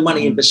there's no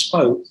money in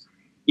bespoke.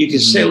 You can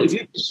sell, if you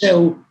can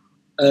sell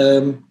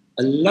a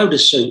load of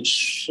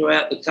suits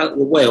throughout the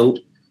world,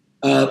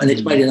 and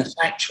it's made in a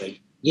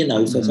factory,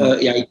 for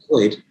 38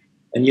 quid,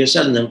 and you're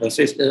selling them for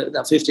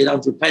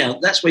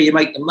 £1,500, that's where you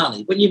make the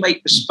money. When you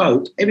make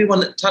bespoke,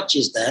 everyone that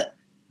touches that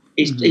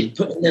is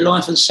putting their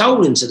life and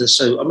soul into the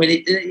suit. I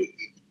mean,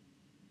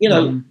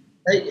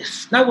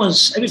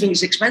 everything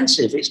is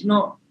expensive. It's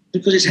not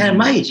because it's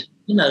handmade,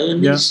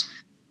 and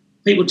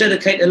people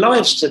dedicate their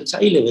lives to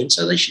tailoring,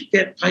 so they should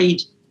get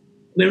paid.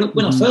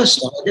 When I first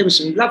started, there were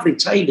some lovely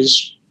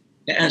tailors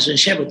at Ansel and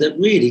Shepherd that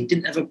really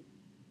didn't ever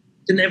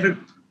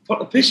pot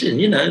the piss in.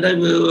 They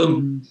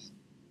were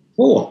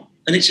poor,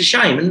 and it's a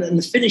shame. And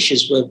the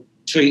finishers were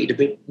treated a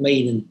bit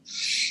mean.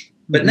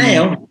 But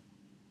now,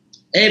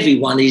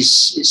 everyone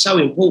it's so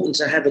important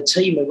to have a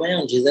team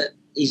around you that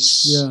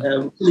is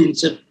willing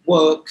to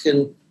work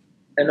and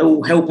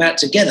all help out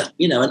together,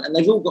 and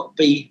they've all got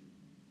to be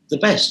the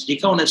best. You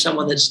can't have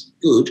someone that's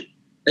good.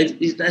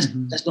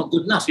 That's not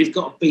good enough. You've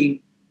got to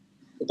be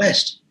the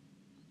best.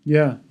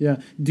 Yeah, yeah.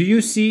 Do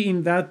you see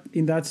in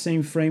that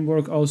same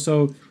framework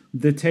also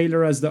the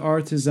tailor as the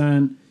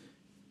artisan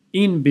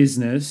in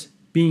business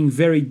being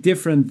very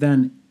different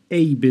than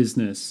a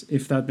business,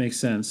 if that makes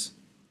sense?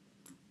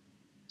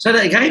 Say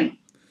that again.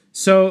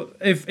 So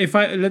if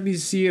I let me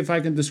see if I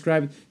can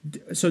describe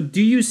it. So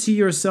do you see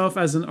yourself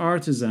as an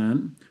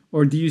artisan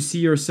or do you see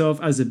yourself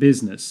as a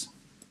business?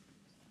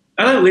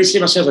 I don't really see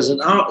myself as an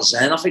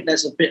artisan. I think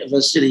that's a bit of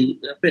a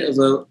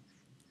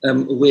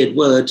weird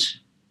word.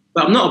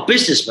 But I'm not a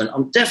businessman.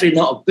 I'm definitely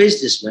not a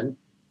businessman.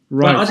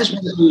 But I Right. just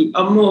want to be,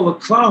 I'm more of a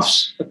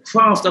craft.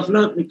 I've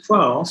learned my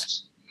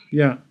craft.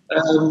 Yeah.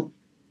 Um,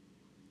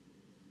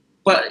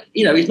 but,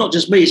 it's not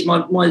just me. It's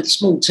my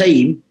small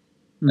team.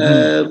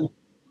 Mm-hmm. Um,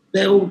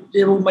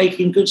 they're all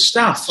making good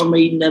stuff. I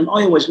mean,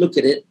 I always look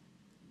at it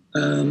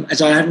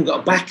as I haven't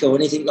got a backer or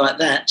anything like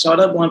that. So I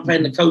don't mind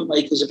paying the coat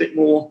makers a bit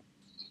more,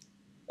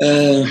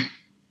 uh,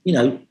 you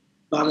know,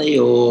 money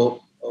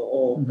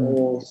Mm-hmm.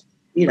 or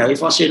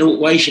if I see an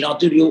alteration, I'll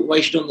do the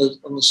alteration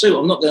on the suit.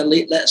 I'm not going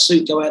to let a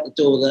suit go out the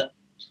door that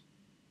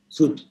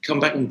could come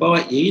back and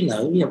bite you.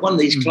 One of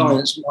these Mm-hmm.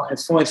 clients might have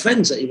 5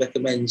 friends that he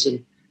recommends,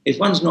 and if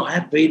one's not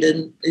happy,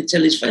 then they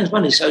tell his friends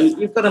money. So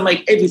you've got to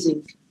make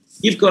everything.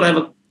 You've got to have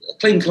a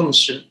clean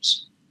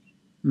conscience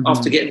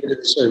after Mm-hmm. getting rid of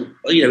the suit.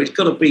 It's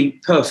got to be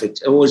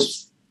perfect.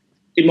 Always,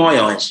 in my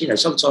eyes,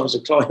 sometimes a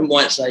client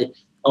might say,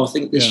 "Oh, I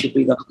think this Yeah. should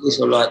be like this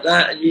or like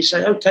that," and you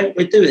say, "Okay,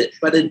 we do it,"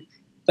 but then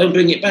don't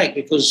bring it back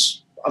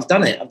because I've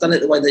done it. I've done it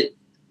the way that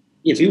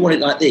if you want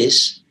it like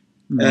this,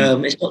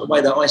 Mm-hmm. it's not the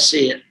way that I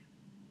see it.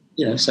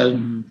 So.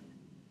 Mm-hmm.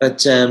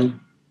 But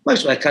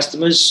most of our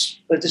customers,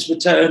 they just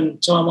return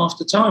time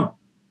after time.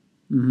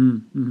 Mm-hmm.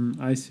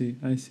 Mm-hmm. I see.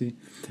 I see.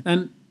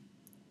 And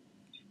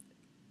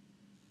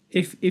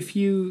if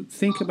you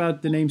think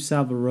about the name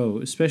Savile Row,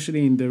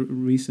 especially in the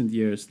recent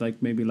years,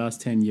 like maybe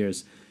last 10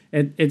 years,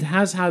 it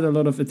has had a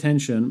lot of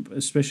attention,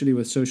 especially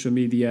with social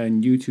media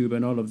and YouTube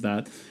and all of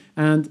that.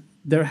 And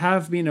there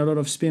have been a lot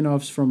of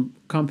spin-offs from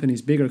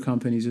companies, bigger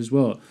companies as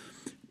well.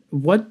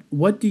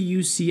 What do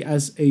you see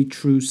as a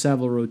true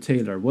Savile Row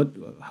tailor?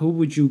 Who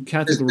would you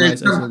There's categorize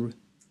as a?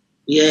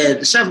 yeah,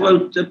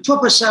 the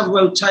proper Savile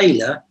Row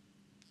tailor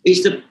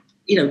is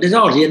there's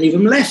hardly any of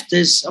them left.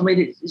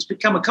 It's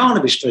become a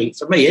Carnaby Street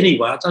for me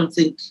anyway. I don't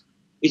think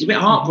it's a bit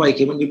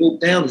heartbreaking when you walk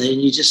down there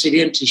and you just see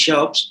the empty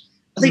shops.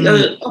 I think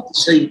Mm,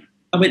 obviously,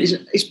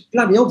 it's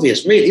bloody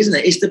obvious, really, isn't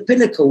it? It's the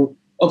pinnacle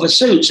of a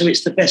suit, so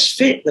it's the best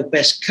fit, the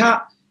best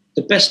cut,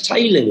 the best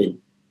tailoring.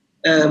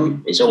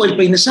 mm, It's always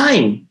been the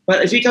same.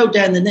 But if you go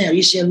down there now,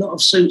 you see a lot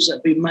of suits that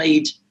have been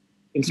made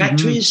in mm-hmm,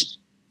 factories,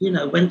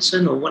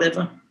 Wenton or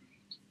whatever.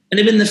 And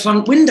they're in the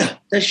front window.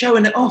 They're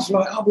showing it off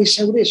like, oh, we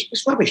sell this.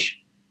 It's rubbish.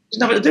 There's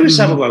nothing to do with mm-hmm,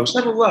 Savile Row.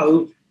 Savile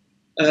Row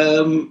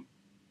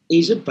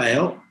is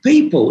about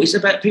people. It's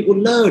about people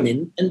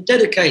learning and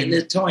dedicating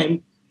their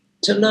time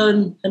to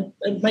learn and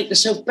make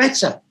themselves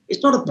better.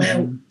 It's not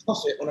about mm-hmm,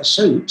 profit on a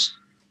suit.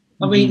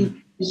 I mm-hmm,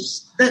 mean,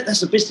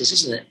 that's a business,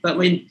 isn't it? But I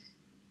mean,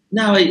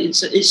 no,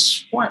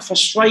 it's quite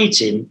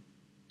frustrating.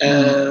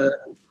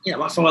 mm-hmm,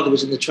 My father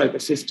was in the trade for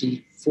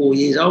 54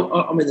 years.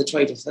 I'm in the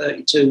trade for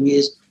 32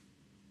 years.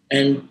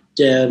 And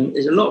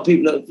there's a lot of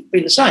people that have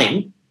been the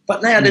same,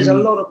 but now there's a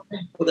mm-hmm. lot of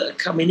people that are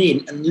coming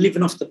in and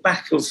living off the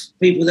back of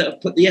people that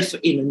have put the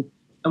effort in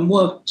and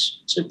worked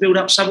to build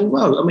up Savile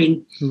Row. I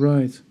mean,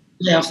 Right.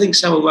 yeah, I think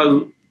Savile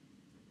Row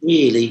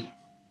really,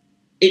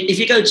 if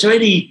you go to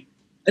any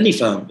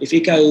firm, if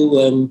you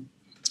go,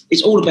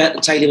 it's all about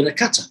the tailor and the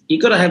cutter.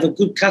 You've got to have a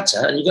good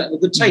cutter and you've got to have a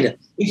good Mm-hmm, tailor.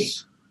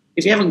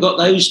 If you haven't got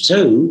those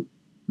two,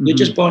 you're mm-hmm,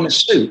 just buying a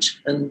suit.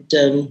 And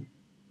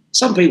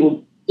some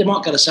people, they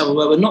might go to Savile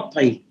Row and not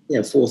pay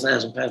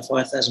 £4,000,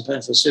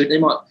 £5,000 for a suit. They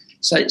might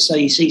say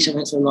you see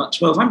something for like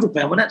 £1,200.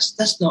 Well,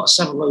 that's not a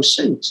Savile Row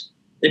suit.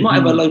 They might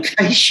have a mm-hmm.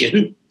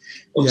 location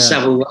of Yeah.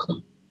 Savile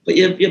Row, but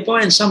you're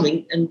buying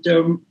something, and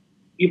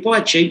you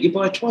buy cheap, you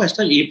buy twice,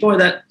 don't you? You buy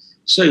that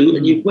suit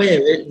and Mm-hmm, you wear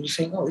it, and you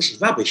think, oh, this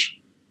is rubbish.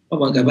 I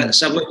won't go back mm-hmm, to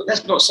Savile Row. But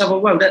that's not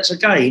Savile Row. That's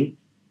again,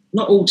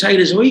 not all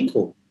tailors are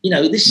equal.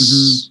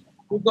 mm-hmm,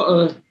 We've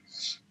got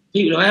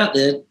people are out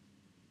there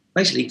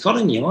basically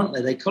conning you, aren't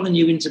they? They're conning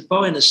you into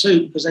buying a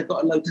suit because they've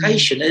got a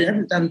location. They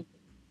haven't done.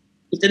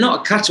 If they're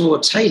not a cutter or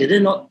a tailor, they're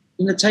not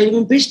in the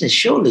tailoring business.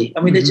 Surely,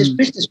 I mean, they're just mm-hmm.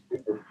 business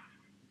people.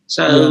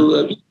 So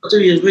Yeah. you've got to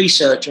do your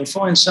research and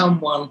find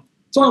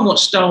what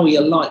style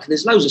you like.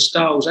 There's loads of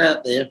styles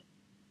out there,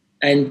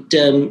 and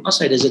I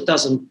say there's a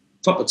dozen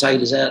proper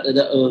tailors out there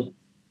that are,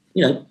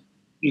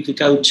 you could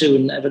go to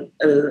and have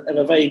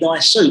a very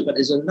nice suit. But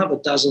there's another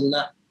dozen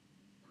that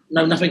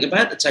know nothing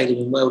about the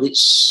tailoring world.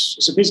 It's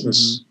a Mm-hmm.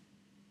 business.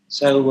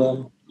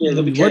 So you've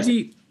got to be What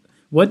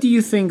careful. do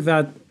you think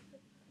that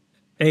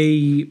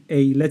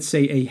a let's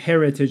say a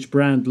heritage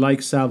brand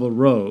like Savile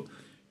Row,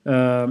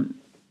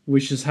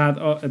 which has had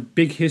a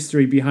big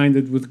history behind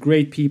it with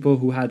great people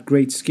who had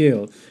great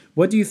skill,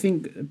 what do you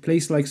think a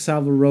place like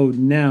Savile Row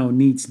now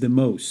needs the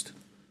most?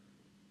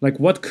 Like,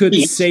 what could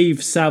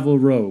save Savile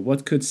Row?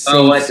 What could Oh,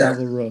 save I don't.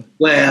 Savile Row?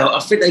 Well, I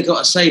think they got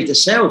to save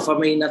themselves. I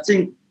mean,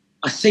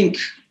 I think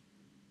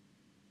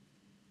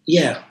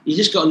yeah, you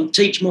just got to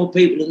teach more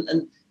people.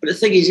 But the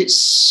thing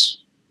is,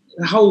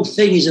 the whole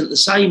thing isn't the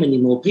same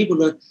anymore.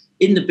 People are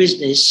in the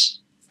business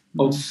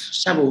of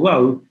Savile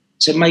Row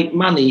to make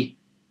money,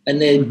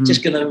 and they're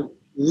just going to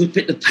rip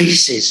it to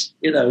pieces.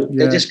 You know,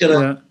 they're just going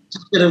to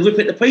rip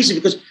it to pieces,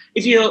 because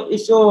if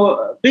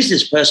you're a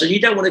business person, you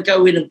don't want to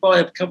go in and buy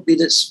a company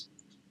that's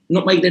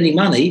not making any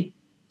money.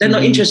 They're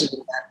not interested in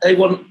that.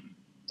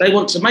 They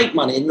want to make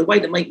money, and the way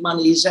to make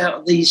money is out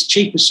of these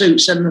cheaper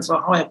suits, selling them for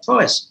a higher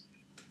price.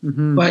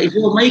 But if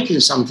you're making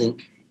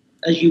something,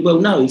 as you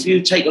well know, if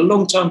you take a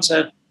long time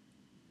to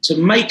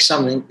make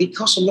something, it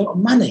costs a lot of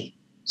money.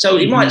 So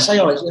you might say,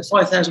 it's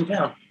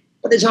 £5,000,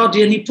 but there's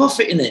hardly any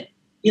profit in it.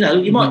 You know,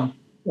 you might,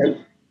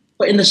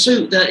 but in the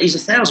suit that is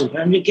 £1,000,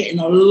 you're getting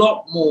a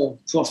lot more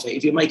profit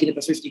if you're making it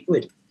for 50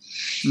 quid.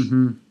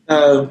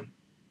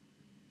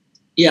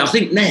 Yeah, I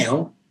think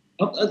now,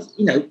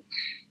 you know,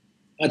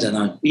 I don't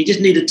know. You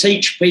just need to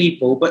teach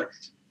people, but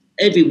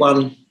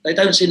everyone, they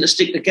don't seem to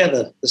stick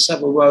together. The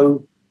Savile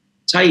Row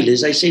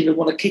tailors, they seem to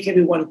want to kick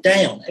everyone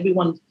down.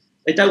 Everyone,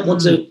 they don't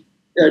want to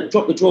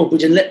drop the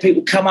drawbridge and let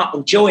people come up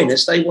and join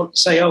us. They want to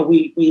say, oh,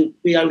 we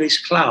own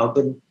this club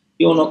and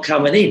you're not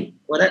coming in.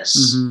 Well,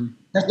 that's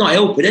not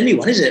helping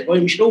anyone, is it? Well,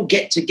 we should all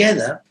get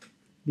together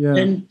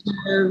and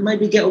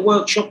maybe get a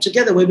workshop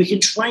together where we can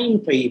train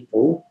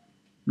people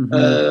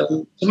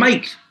to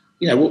make,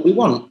 you know, what we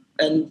want.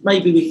 And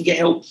maybe we can get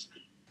help,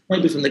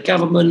 maybe from the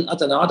government. I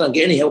don't know. I don't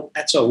get any help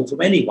at all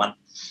from anyone.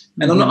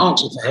 And I'm not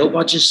asking for help.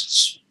 I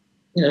just,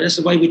 you know, that's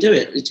the way we do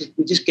it.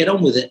 We just get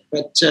on with it.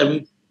 But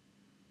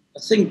I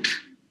think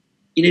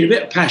you need a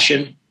bit of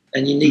passion,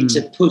 and you need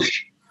to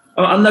push.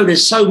 I know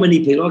there's so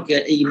many people. I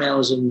get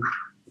emails and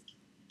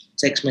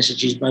text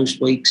messages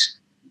most weeks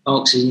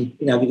asking,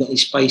 you know, have you got any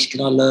space?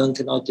 Can I learn?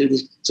 Can I do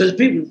this? So the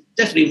people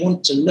definitely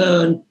want to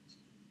learn,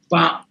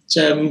 but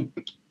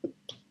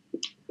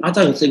I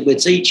don't think we're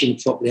teaching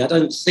properly. I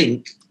don't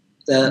think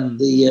that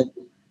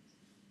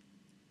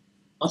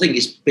I think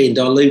it's being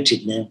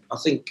diluted now. I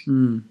think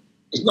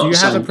it's not. Do you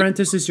have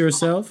apprentices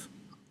yourself?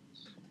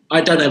 I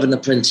don't have an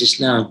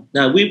apprentice now.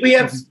 No, we've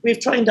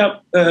trained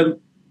up.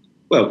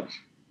 Well,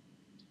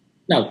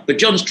 no, but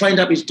John's trained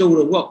up his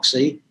daughter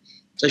Roxy,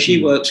 so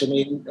she works for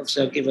me.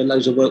 Obviously, I'll give her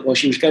loads of work while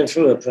she was going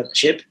through her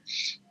apprenticeship.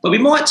 But we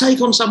might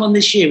take on someone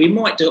this year. We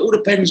might do. It all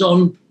depends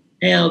on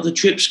how the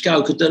trips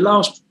go. Because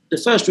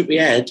the first trip we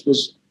had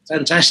was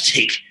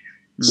fantastic.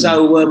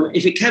 So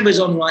if it carries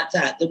on like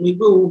that, then we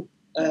will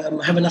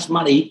have enough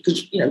money.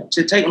 Because, you know,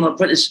 to take on an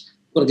apprentice,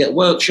 you've got to get a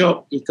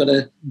workshop. You've got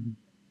to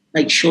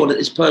make sure that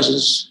this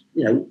person's,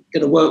 you know,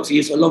 going to work for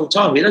you for a long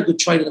time. You don't go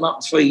training them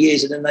up for 3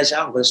 years and then they say,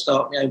 I'm going to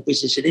start my own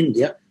business in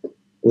India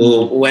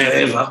or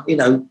wherever, you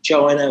know,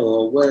 China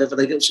or wherever,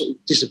 they sort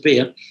of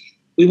disappear.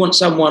 We want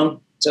someone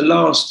to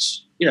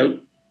last, you know,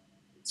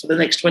 for the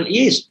next 20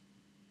 years.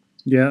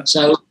 Yeah.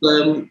 So,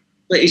 but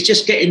it's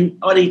just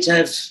I need to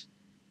have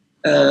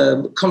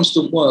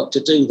constant work to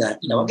do that.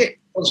 You know, I get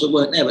constant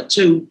work now, but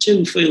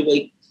 2-3 a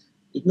week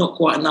is not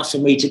quite enough for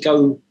me to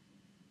go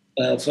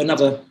for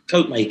another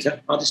coat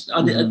maker.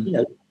 You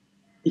know,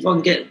 if I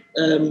can get,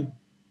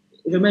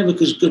 if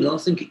America's good, and I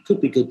think it could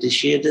be good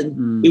this year,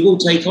 then we will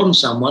take on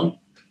someone.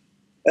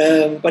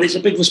 But it's a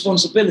big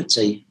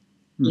responsibility,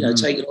 you know,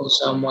 taking on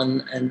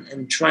someone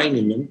and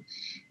training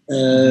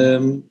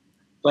them.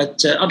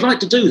 But I'd like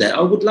to do that.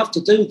 I would love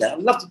to do that.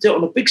 I'd love to do it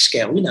on a big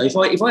scale. You know, if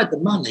I had the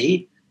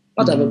money,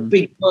 I'd have a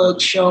big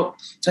workshop,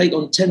 take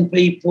on 10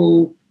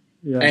 people,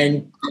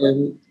 and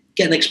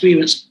get an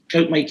experienced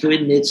coat maker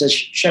in there to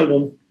show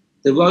them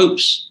the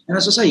ropes. And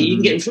as I say, you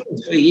can get them through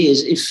in 3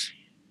 years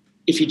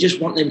if you just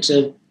want them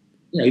to,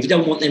 you know, if you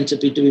don't want them to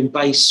be doing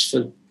base for,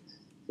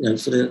 you know,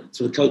 for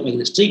the coat maker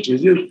that's teaching.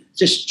 If you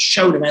just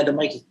show them how to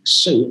make a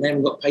suit and they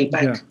haven't got to pay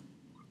back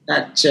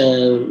that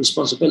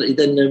responsibility,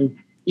 then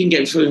you can get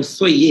them through in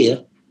 3 years,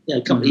 you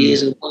know, a couple of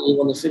years and 1 year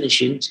on the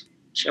finishing,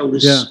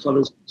 shoulders,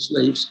 collars,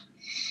 sleeves.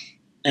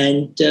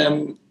 And,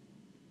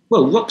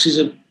 well, Roxy's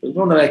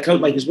one of our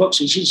coat makers,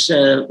 Roxy, she's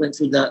went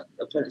through that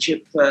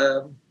apprenticeship,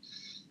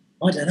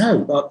 I don't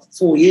know, about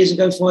 4 years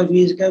ago, 5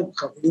 years ago, I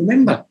can't really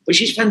remember. But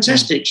she's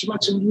fantastic. She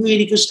makes some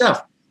really good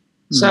stuff.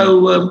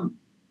 So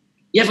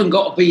you haven't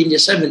got to be in your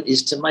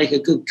 70s to make a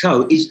good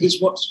coat. It's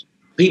what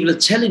people are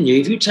telling you.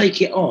 If you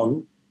take it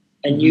on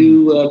and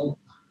you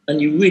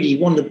really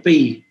want to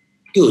be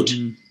good,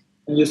 and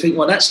you think,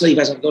 well, that sleeve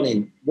hasn't gone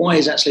in. Why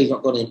is that sleeve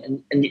not gone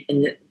in? And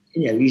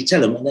you know, you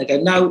tell them, and they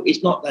go, no,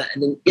 it's not that.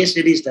 And then, yes,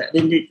 it is that.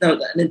 And then, no,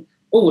 that. And then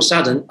all of a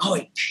sudden,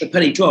 the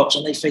penny drops,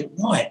 and they think,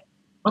 right,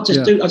 I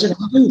just do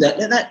that.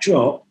 Let that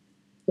drop.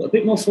 Put a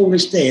bit more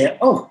fullness there.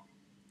 Oh,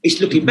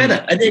 it's looking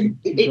better. And then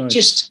it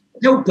just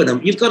helping them.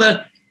 You've got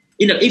to,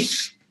 you know,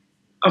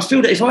 I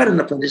feel that if I had an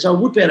apprentice, I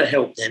would be able to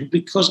help them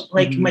because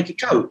they can make a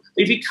coat.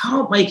 But if you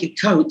can't make a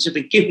coat to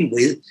begin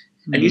with,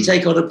 and you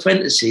take on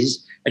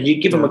apprentices and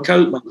you give them a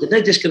coat maker,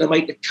 they're just going to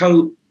make the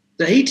coat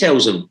that he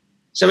tells them.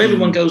 So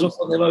everyone goes off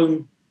on their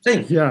own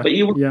thing. Yeah. But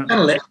you want to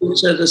channel it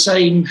to the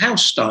same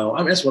house style. I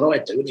mean, that's what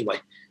I do anyway.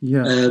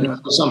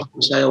 Some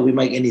people say, we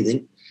make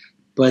anything.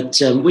 But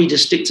we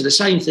just stick to the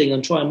same thing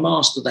and try and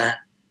master that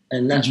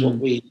and that's what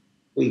we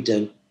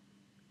do.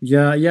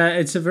 Yeah,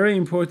 it's a very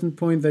important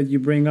point that you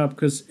bring up,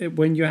 because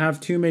when you have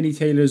too many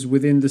tailors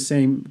within the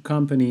same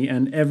company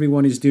and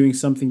everyone is doing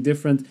something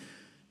different,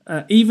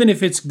 even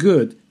if it's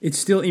good, it's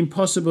still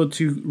impossible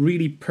to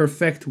really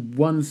perfect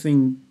one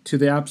thing to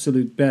the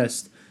absolute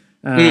best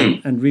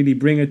and really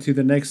bring it to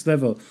the next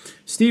level.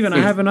 Stephen, I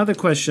have another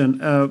question.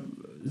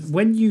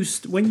 When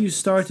you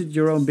started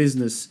your own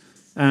business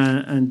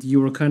and you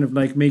were kind of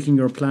like making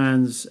your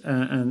plans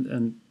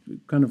and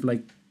kind of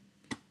like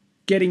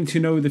getting to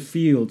know the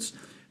fields,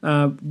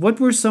 what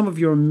were some of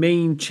your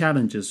main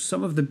challenges,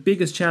 some of the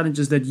biggest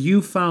challenges that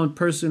you found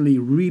personally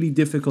really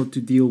difficult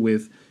to deal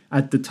with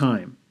at the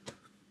time?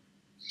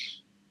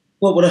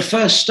 Well, when I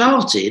first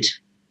started,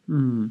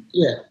 well,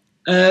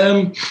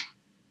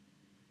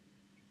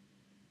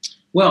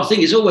 I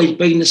think it's always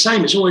been the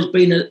same. It's always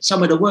been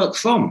somewhere to work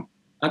from.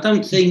 I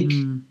don't think.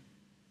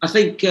 I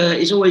think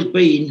it's always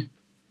been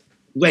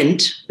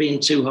rent being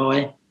too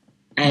high,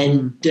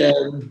 and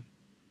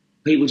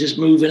people just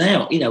moving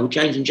out. You know,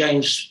 James and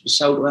James was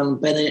sold around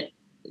Bennett,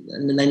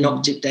 and then they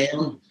knocked it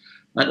down.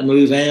 Had to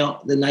move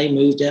out. Then they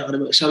moved out.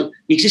 So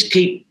you just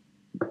keep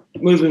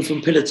moving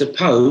from pillar to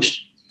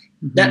post.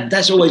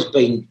 That's always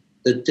been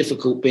the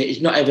difficult bit.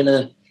 Is not having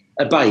a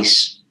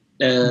base.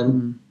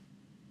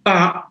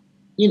 But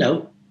you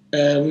know,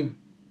 I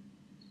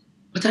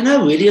don't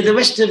know really. The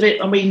rest of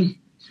it, I mean,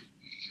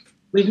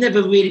 we've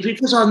never really,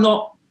 because I'm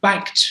not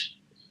backed,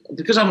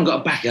 because I haven't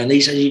got a backer. And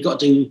he says you've got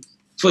to do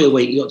 3 a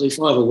week, you've got to do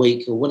 5 a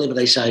week, or whatever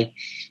they say.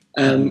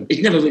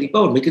 It's never really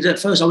bothered me, because at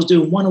first I was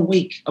doing 1 a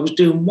week. I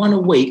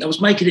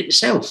was making it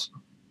myself.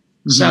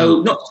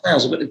 So not the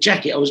trouser, but the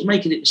jacket, I was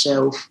making it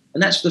myself.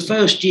 And that's the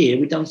first year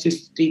we'd done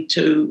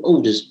 52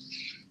 orders.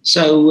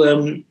 So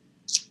it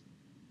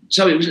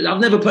was, I've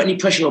never put any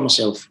pressure on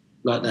myself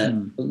like that.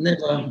 I've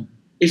never,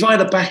 if I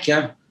had a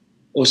backer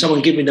or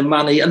someone give me the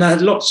money, and I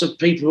had lots of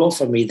people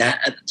offer me that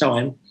at the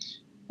time,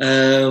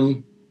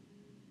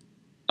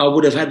 I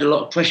would have had a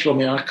lot of pressure on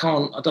me. I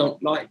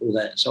don't like all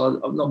that. So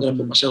I'm not going to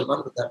put myself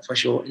under that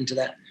pressure or into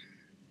that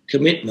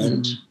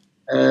commitment.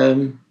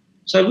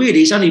 So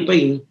really it's only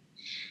been,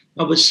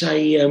 I would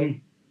say,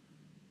 the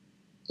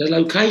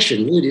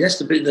location, really. That's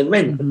the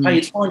rent,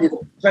 finding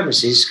the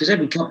premises, because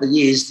every couple of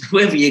years,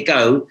 wherever you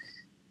go,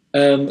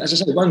 as I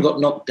said, one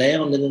got knocked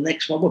down and the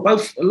next one, well,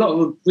 both, a lot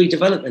of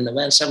redevelopment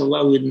around Savile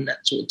Row in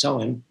that sort of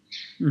time.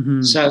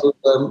 So,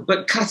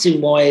 but cutting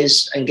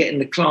wise and getting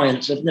the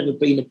clients have never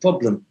been a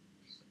problem.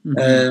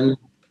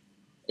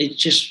 They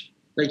just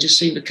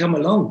seem to come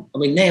along. I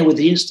mean, now with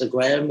the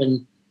Instagram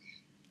and,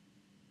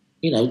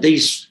 you know,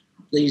 these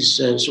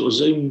sort of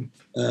Zoom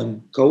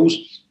calls,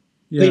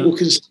 people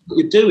can see what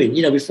you're doing.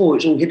 You know, before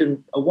it's all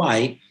hidden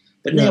away,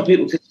 but now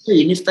people can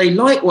see, and if they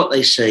like what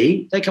they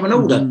see, they come and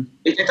order.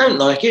 If they don't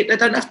like it, they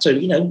don't have to,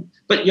 you know,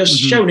 but you're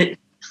showing it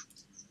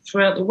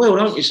throughout the world,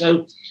 aren't you?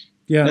 So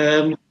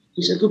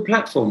it's a good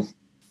platform.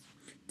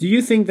 Do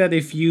you think that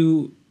if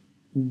you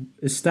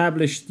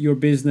established your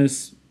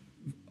business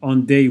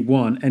on day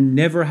one and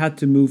never had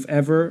to move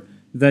ever,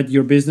 that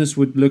your business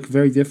would look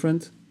very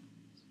different?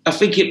 I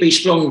think it'd be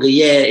stronger,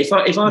 yeah. If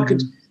I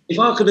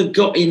could have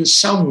got in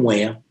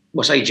somewhere,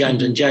 well, say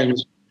James and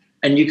James,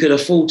 and you could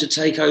afford to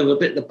take over a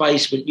bit of the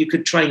basement, you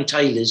could train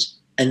tailors,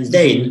 and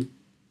then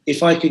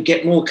if I could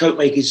get more coat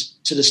makers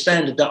to the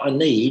standard that I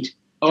need,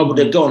 I would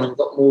have gone and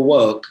got more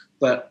work.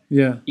 But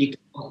you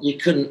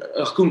couldn't.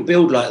 I couldn't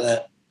build like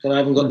that because I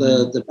haven't got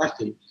the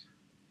backing.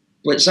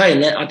 But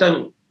saying that, I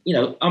don't. You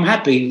know, I'm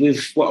happy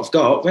with what I've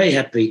got. Very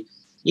happy.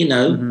 You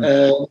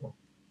know,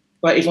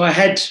 but if I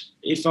had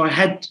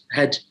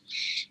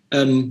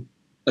a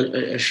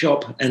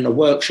shop and a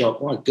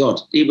workshop, my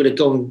God, it would have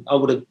gone. I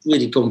would have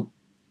really gone.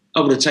 I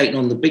would have taken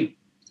on the big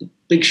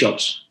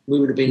shops. We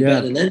would have been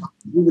better than them.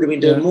 We would have been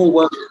doing more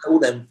work than all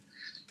them.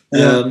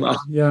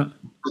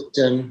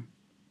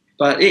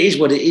 But it is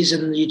what it is,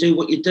 and you do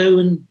what you do.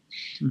 And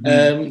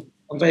I'm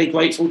very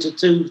grateful to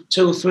do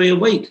 2 or 3 a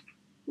week.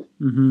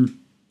 And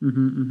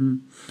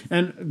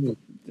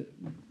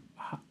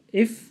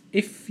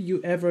if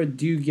you ever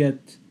do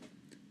get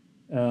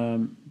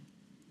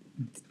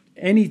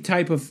any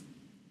type of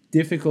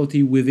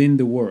difficulty within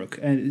the work,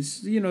 and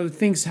it's, you know,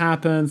 things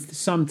happen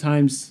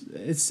sometimes,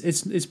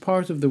 it's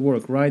part of the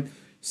work, right?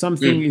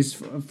 Something is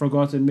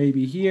forgotten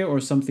maybe here,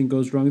 or something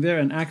goes wrong there,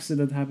 an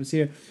accident happens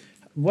here.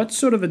 What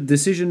sort of a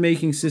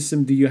decision-making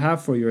system do you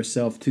have for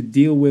yourself to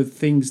deal with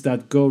things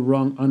that go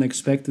wrong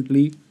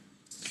unexpectedly?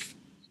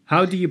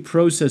 How do you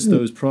process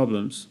those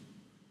problems?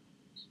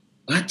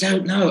 I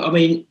don't know. I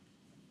mean,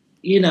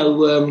 you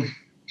know,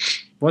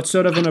 what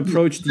sort of an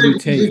approach do you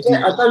take?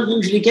 I don't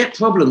usually get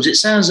problems. It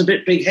sounds a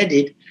bit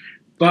big-headed,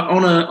 but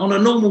on a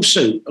normal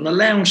suit, on a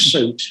lounge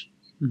suit,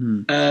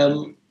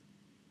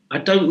 I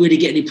don't really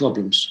get any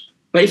problems.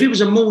 But if it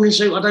was a morning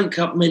suit, I don't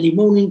cut many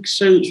morning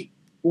suits,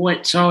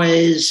 white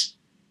ties,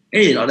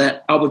 anything like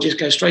that. I would just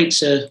go straight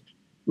to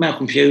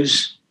Malcolm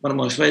Hughes, one of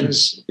my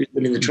friends who's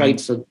been in the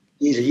trade for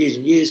years and years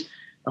and years,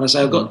 and I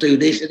say, I've got to do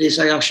this, and they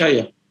say, I'll show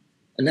you.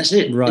 And that's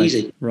it,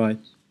 easy. Right.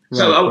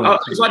 So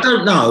if I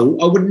don't know,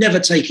 I would never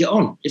take it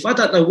on. If I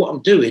don't know what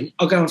I'm doing,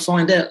 I'll go and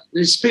find out.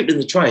 There's people in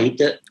the trade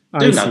that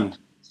do know.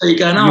 So you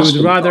go and ask them.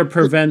 You would rather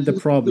prevent the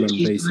problem,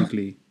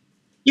 basically.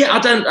 Yeah, I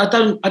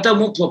don't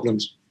want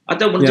problems. I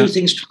don't want to do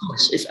things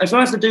twice. If I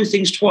have to do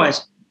things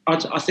twice,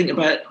 I think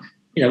about,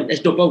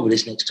 let's not bother with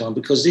this next time,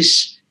 because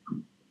this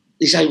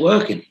ain't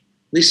working.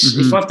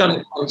 If I've done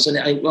it once and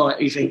it ain't right,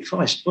 you think,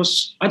 Christ,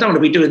 I don't want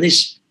to be doing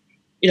this.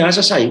 As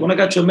I say, when I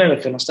go to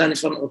America and I stand in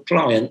front of a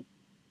client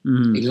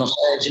in Los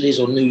Angeles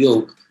or New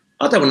York,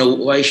 I don't want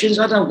alterations.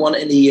 I don't want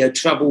any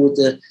trouble with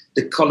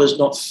the collars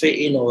not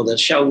fitting or the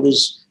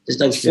shoulders. There's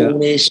no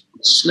fullness,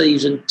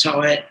 sleeves and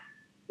tight,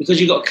 because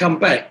you've got to come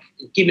back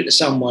and give it to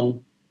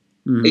someone.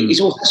 It's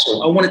all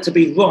hassle. I want it to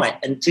be right.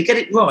 And to get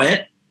it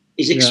right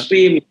is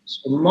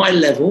experience on my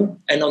level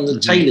and on the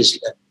tailor's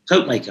level,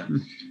 coat maker.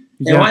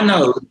 Now, I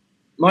know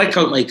my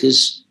coat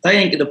makers, they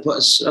ain't going to put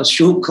a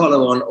short collar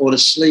on or the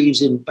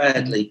sleeves in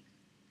badly.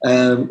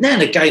 Now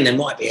and again, there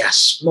might be a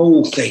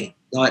small thing,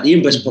 like the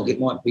inverse pocket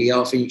might be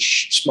half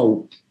inch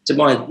small, to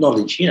my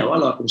knowledge. I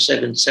like them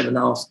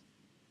 7.5.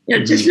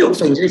 Just little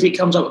things. And if it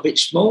comes up a bit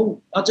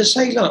small, I just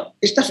say, look,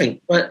 it's nothing.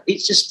 But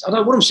it's just, I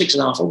don't want them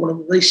 6.5. I want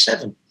them at least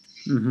 7.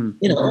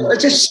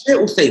 Just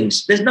little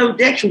things. There's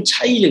the actual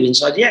tailor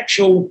inside, the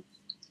actual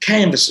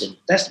canvassing.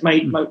 That's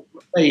made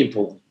very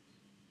important.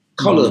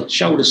 Collar,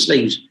 shoulder,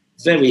 sleeves,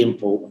 very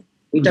important.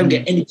 We don't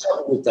get any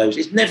trouble with those.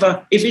 It's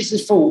never, if it's the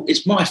fault,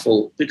 it's my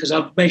fault, because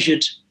I've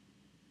measured,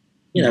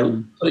 put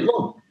it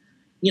wrong.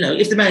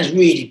 If the man's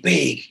really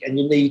big and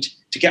you need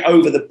to get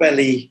over the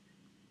belly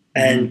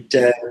and,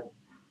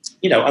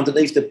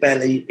 underneath the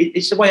belly,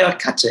 it's the way I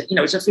cut it.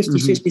 It's a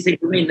 50-50 thing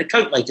for me and the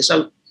coat maker.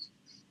 So,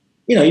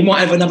 you might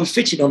have another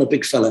fitting on a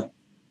big fella.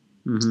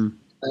 But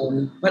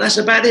that's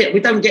about it. We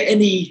don't get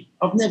any,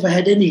 I've never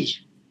had any,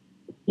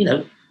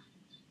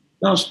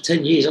 last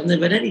 10 years, I've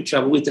never had any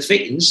trouble with the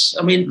fittings.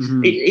 I mean,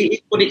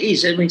 it's what it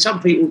is. I mean,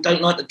 some people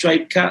don't like the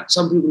drape cut.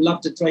 Some people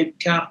love the drape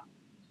cut.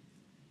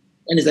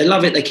 And if they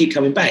love it, they keep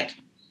coming back.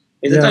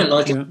 If they don't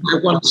like it, they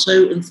have one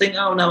suit and think,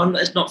 oh, no,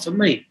 it's not for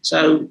me.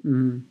 So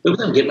we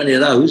don't get many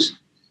of those.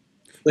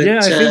 But,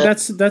 I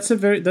think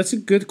that's a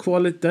good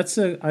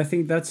quality. I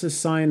think that's a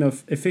sign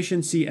of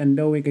efficiency and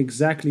knowing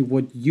exactly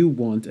what you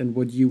want and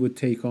what you would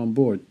take on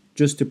board,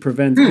 just to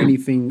prevent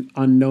anything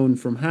unknown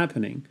from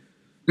happening.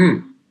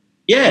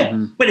 Yeah,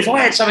 but if I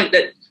had something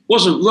that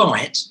wasn't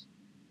right,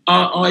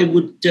 I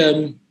would,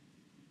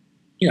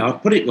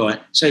 I'd put it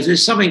right. So if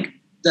there's something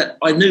that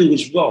I knew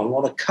was wrong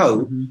on a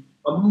coat,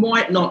 I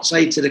might not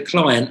say to the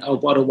client, oh,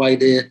 by the way,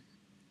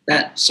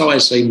 that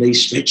size seam needs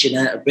stretching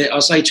out a bit.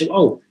 I'll say to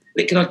them,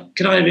 can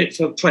I have it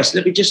for a press?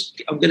 I'm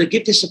going to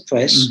give this a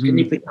press. Can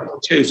you pick it up on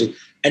Tuesday?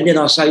 And then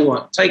I'll say,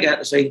 right, take out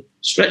the thing,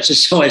 stretch the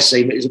side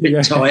seam. It's a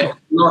bit tight.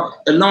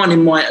 The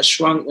lining might have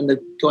shrunk when the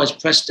guy's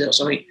pressed it or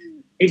something.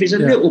 If it's a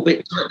little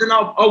bit tight, then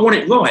I want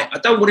it right. I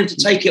don't want him to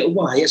take it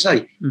away. I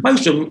say,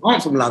 most of them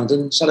aren't from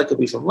London, so they could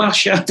be from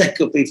Russia, they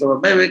could be from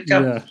America.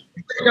 Yeah.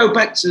 If they go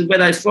back to where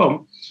they're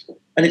from,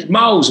 and it's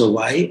miles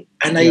away,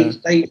 and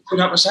they put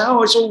up and say,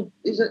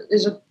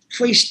 there's a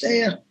crease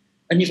there.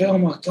 And you think, oh,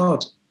 my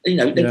God.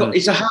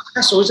 It's a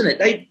hassle,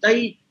 isn't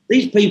it?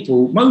 These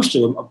people, most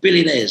of them are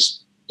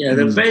billionaires.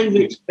 They're very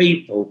rich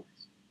people,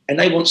 and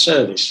they want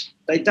service.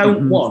 They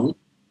don't want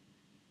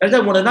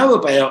to know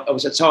about it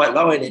was a tight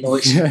lining or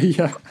it's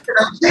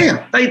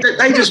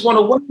They just want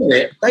to wear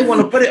it. They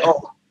want to put it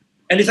on,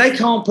 and if they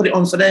can't put it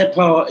on for their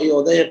party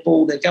or their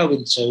ball they're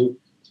going to,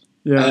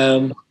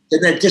 then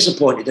they're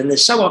disappointed and they're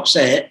so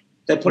upset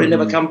they'll probably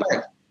never come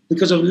back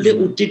because of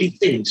little diddy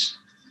things.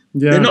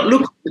 Yeah. They're not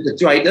looking at the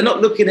drape. They're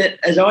not looking at it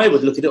as I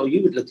would look at it or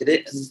you would look at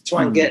it and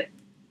try and get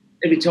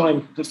every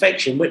time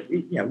perfection. But,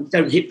 we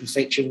don't hit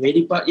perfection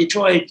really, but you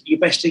try your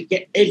best to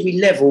get every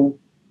level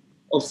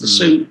of the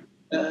suit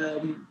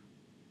and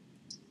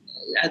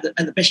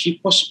the best you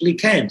possibly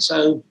can.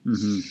 So,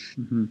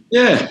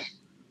 yeah.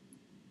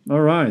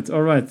 All right.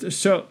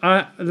 So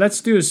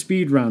let's do a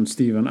speed round,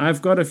 Stephen.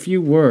 I've got a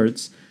few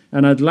words,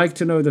 and I'd like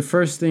to know the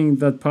first thing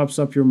that pops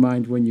up your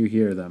mind when you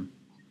hear them.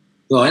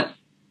 Right.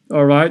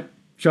 All right.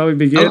 Shall we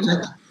begin?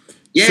 Okay.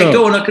 Yeah,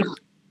 go on.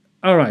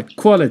 All right.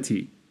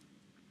 Quality.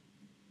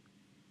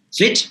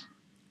 Fit.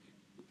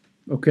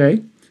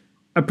 Okay.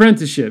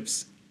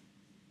 Apprenticeships.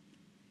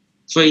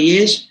 3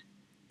 years.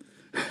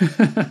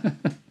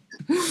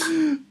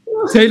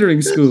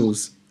 Tailoring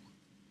schools.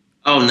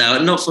 Oh,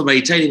 no, not for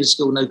me. Tailoring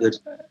school, no good.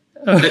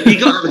 You got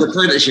to have an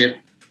apprenticeship.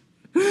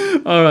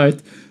 All right.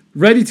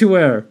 Ready to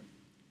wear.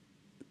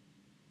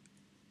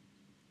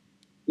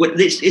 Well,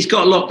 it's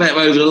got a lot better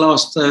over the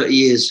last 30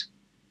 years.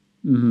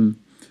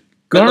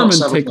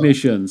 Garment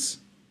technicians.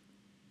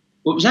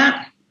 What was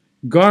that?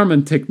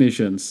 Garment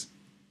technicians.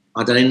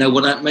 I don't even know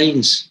what that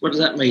means. What does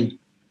that mean?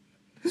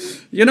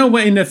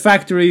 When in a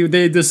factory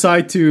they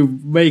decide to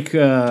make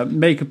a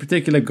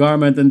particular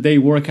garment and they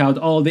work out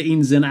all the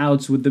ins and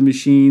outs with the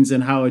machines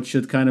and how it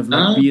should kind of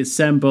be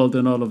assembled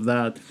and all of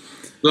that.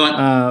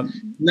 Right.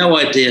 No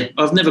idea.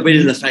 I've never been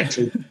in a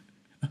factory.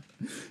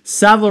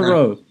 Savile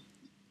Row.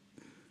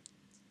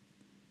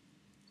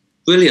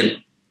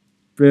 Brilliant.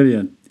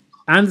 Brilliant.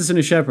 Anderson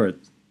and Shepherd.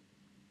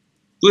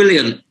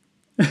 Brilliant.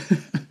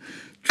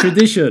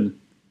 Tradition.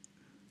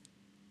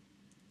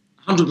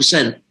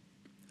 100%.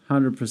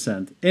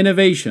 100%.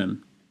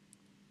 Innovation.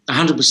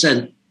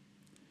 100%.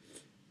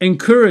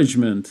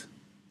 Encouragement.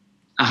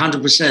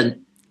 100%.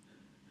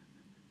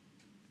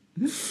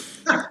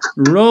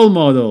 Role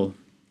model.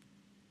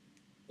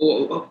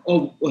 Well,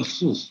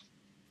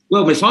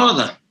 my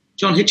father,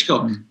 John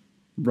Hitchcock.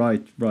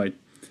 Right.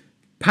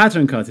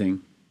 Pattern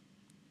cutting.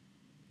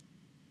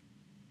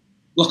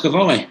 Rock of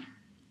Eye.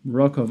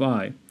 Rock of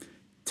Eye.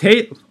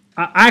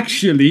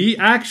 Actually,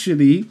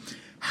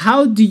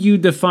 how do you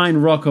define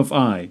Rock of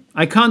Eye?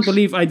 I can't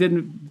believe I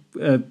didn't.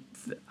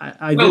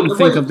 I didn't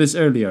think of this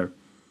earlier.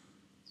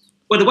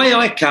 Well, the way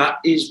I cut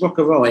is Rock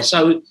of Eye.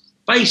 So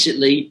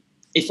basically,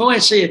 if I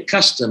see a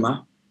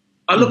customer,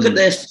 I look at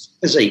their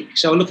physique.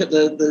 So I look at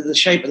the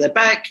shape of their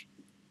back,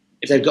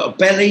 if they've got a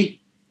belly,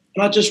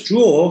 and I just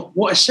draw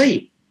what I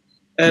see.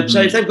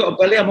 So if they've got a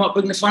belly, I might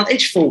bring the front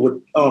edge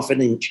forward half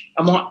an inch.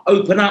 I might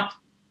open up, I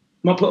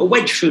might put a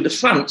wedge through the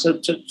front.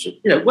 So,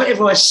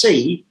 whatever I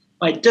see,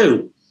 I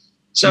do.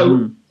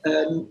 So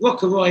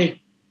Rock of Eye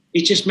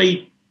is just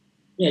me,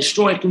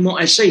 striking what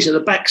I see. So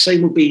the back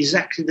seam will be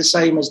exactly the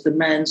same as the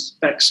man's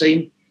back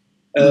seam.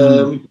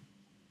 Some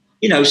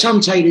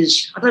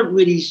tailors, I don't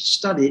really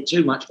study it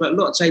too much, but a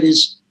lot of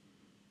tailors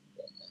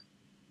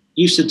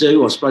used to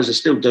do, or I suppose they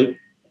still do,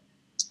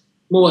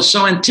 more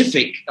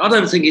scientific. I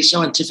don't think it's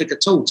scientific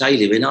at all,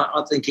 tailoring.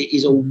 I think it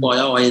is all by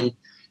eye.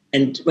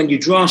 And when you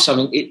draw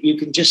something, you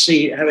can just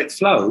see how it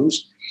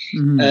flows.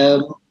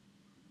 But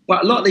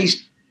a lot of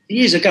these,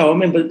 years ago, I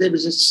remember there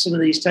was some of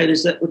these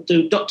tailors that would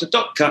do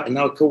dot-to-dot cutting,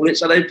 I would call it.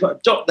 So they'd put a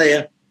dot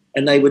there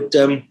and they would,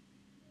 10th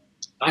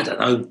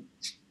of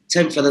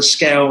the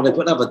scale, they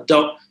put another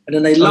dot, and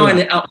then they line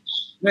it up,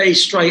 very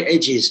straight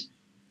edges.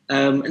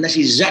 And that's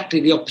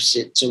exactly the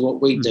opposite to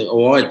what we do,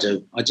 or I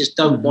do. I just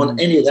don't want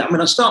any of that. I mean,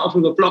 I start off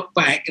with a block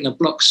back and a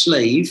block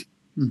sleeve,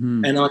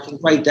 and I can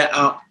grade that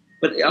up.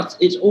 But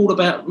it's all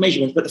about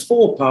measurements. But the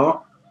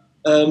forepart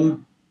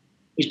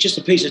is just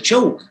a piece of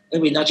chalk. I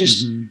mean,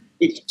 it's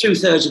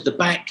 2/3 of the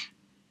back.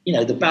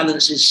 The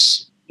balance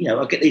is,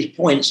 I get these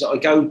points that I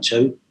go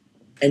to,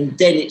 and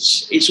then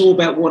it's all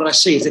about what I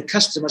see. If the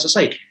customer, as I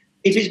say,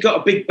 if he's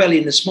got a big belly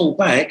and a small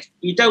back,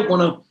 you don't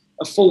want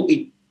a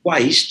 40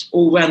 waist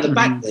all around the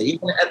back there. You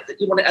want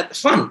it at the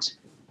front.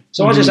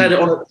 So I just add it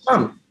on at the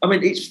front. I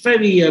mean, it's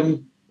very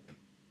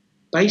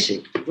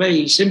basic,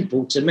 very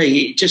simple to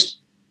me.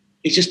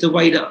 It's just the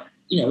way that,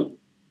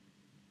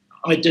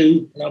 I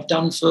do and I've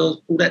done for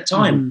all that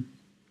time.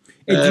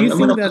 Do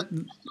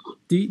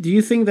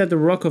you think that the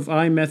Rock of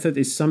Eye method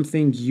is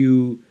something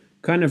you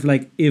kind of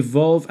like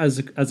evolve as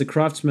a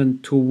craftsman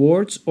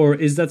towards, or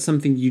is that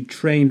something you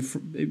train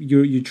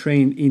you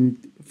train in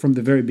from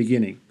the very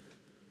beginning?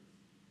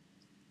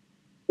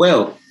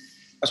 Well,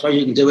 I suppose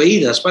you can do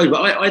either, I suppose,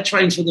 but I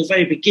trained from the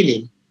very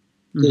beginning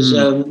because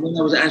when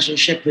I was at Anderson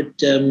Shepherd,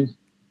 I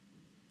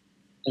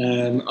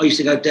used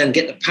to go down and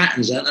get the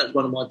patterns out. That was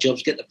one of my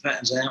jobs, get the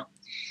patterns out.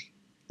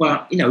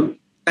 But, they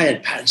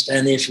had patterns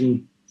down there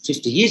from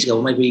 50 years ago,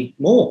 or maybe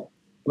more,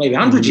 maybe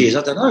 100 years,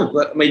 I don't know.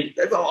 But, I mean,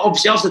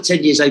 obviously after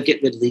 10 years, they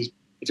get rid of these.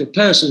 If a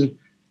person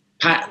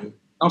pattern,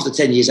 after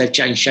 10 years, they've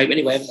changed shape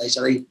anyway, haven't they?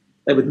 So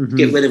they would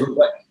get rid of them.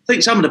 But I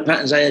think some of the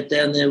patterns they had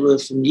down there were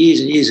from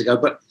years and years ago.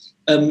 But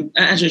at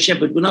Anderson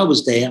Shepherd, when I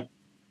was there,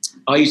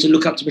 I used to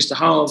look up to Mr.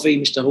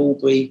 Harvey, Mr.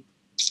 Horbury,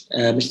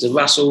 Mr.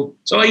 Russell.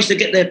 So I used to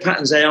get their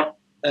patterns out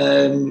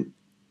and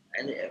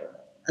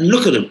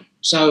look at them.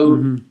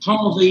 So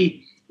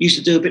Harvey used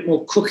to do a bit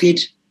more crooked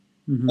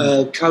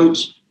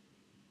coat,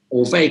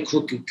 or very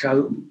crooked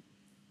coat,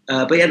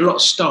 but he had a lot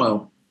of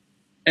style.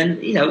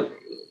 And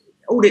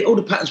all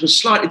the patterns were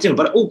slightly different,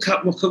 but all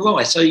cut Rock of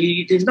Eye. So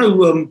there's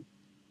none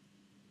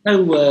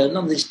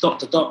of this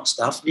dot-to-dot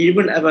stuff. You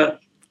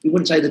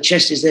wouldn't say the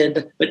chest is there.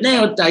 But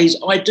nowadays,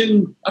 I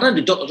don't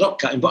do dot-to-dot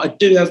cutting, but I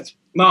do have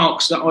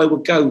marks that I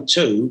would go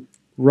to.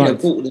 Right.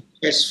 Quarter the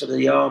chest for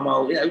the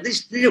armhole.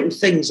 These little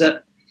things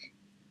that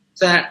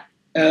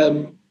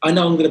I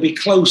know I'm going to be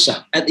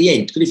closer at the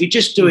end. Because if you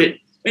just do it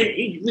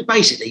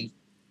basically,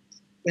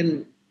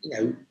 when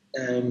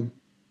in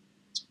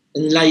the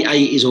late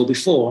 80s or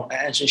before at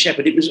Anderson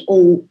Shepherd, it was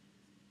all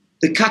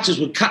the cutters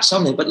would cut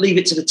something but leave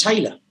it to the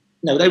tailor.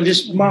 They would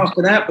just mark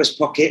an outburst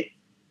pocket,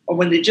 or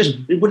when it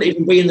wouldn't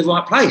even be in the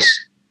right place.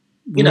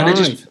 They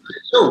just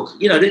chalk.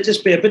 There'd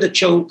just be a bit of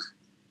chalk,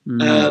 and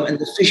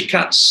the fish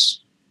cuts.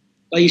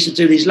 They used to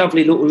do these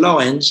lovely little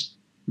lines,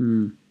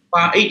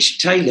 but each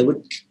tailor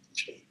would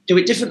do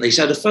it differently.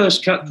 So the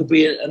first cut could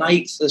be an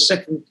eighth, the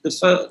second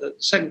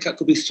cut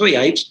could be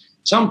 3/8.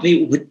 Some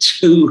people would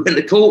do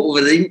 1/4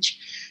 of an inch.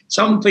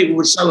 Some people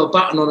would sew a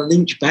button on an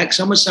inch back.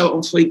 Some would sew it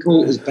on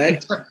 3/4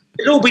 back.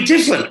 It'd all be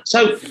different.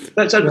 So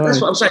that's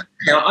what I'm saying.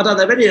 I don't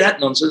have any of that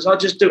nonsense. I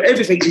just do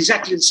everything's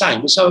exactly the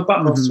same. We sew a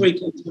button on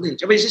 3/4 of an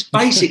inch. I mean, it's just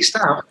basic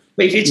stuff.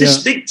 But if you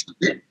just stick to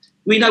it,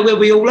 we know where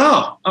we all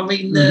are. I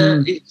mean,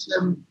 it's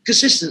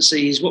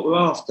consistency is what we're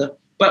after.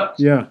 But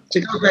to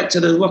go back to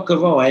the Rock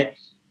of Eye,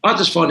 I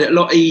just find it a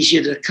lot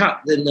easier to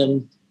cut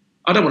than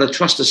I don't want to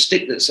trust a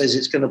stick that says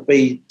it's going to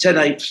be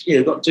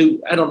 10/8. Got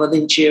to add on an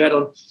inch here, add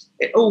on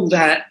all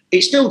that.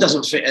 It still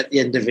doesn't fit at the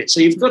end of it. So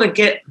you've got to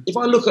get. If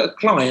I look at a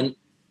client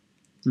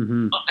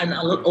and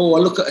I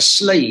look at a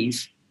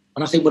sleeve,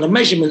 and I think, well, the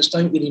measurements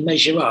don't really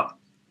measure up.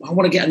 I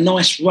want to get a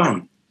nice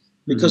run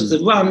because the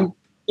run,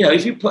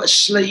 if you put a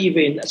sleeve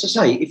in, as I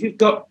say, if you've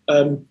got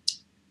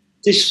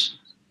this,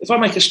 if I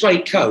make a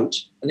straight coat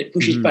and it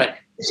pushes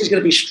back, this is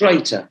going to be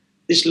straighter.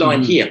 This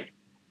line here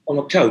on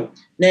a coat.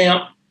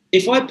 Now,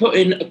 if I put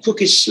in a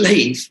crooked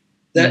sleeve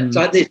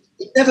like this,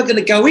 it's never going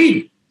to go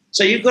in.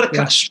 So you've got to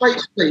cut a straight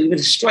sleeve with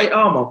a straight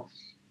arm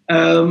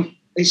on.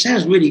 It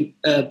sounds really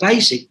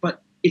basic,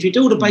 but if you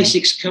do all the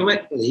basics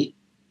correctly,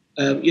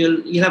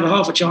 you'll have a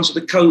half a chance of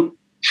the coat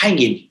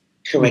hanging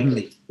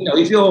correctly.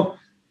 If you're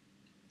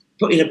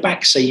putting a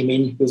back seam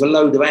in with a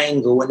load of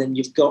angle and then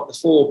you've got the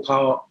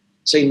forepart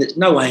seam that's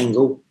no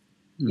angle,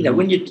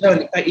 when you turn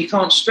it back, you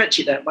can't stretch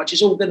it that much.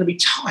 It's all going to be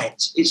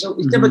tight. It's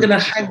never going to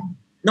hang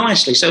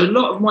nicely. So a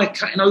lot of my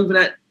cutting over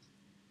that,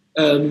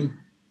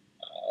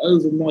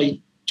 over my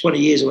 20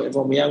 years or whatever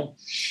on my own,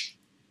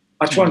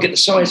 I try and get the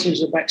side seams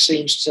and the back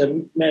seams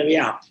to marry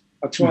up.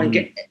 I try and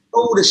get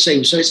all the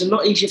seams. So it's a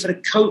lot easier for the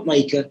coat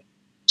maker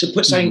to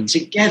put something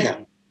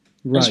together.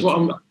 Right. That's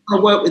what I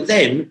work with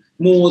them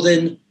more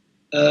than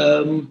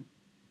trying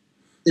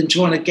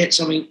to get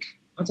something.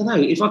 I don't know.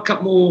 If I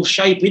cut more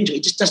shape into it,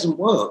 it just doesn't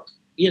work.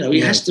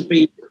 It has to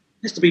be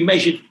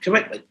measured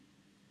correctly.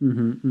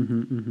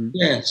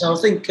 Yeah. So I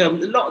think a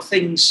lot of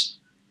things,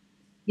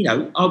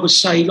 I would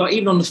say, like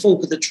even on the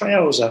fork of the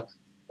trouser,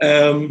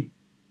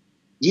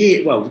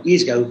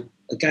 years ago,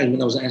 again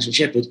when I was at Anson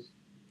Shepherd,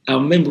 I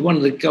remember one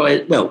of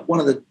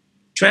the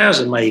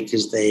trouser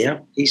makers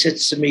there. He said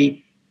to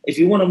me, if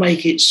you want to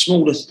make it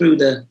smaller through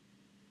the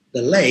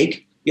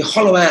leg, you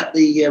hollow out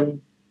the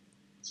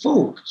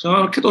fork. So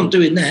I kept on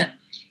doing that.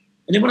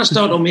 And then when I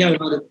started on my own,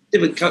 I had a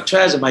different cut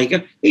trouser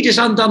maker. He just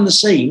undone the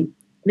seam.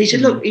 And he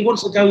said, look, he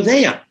wants to go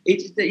there.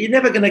 You're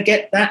never going to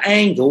get that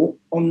angle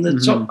on the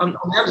top, on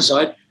the other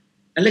side,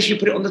 unless you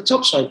put it on the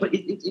top side. But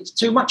it's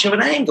too much of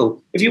an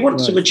angle. If you want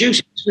to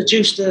reduce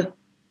the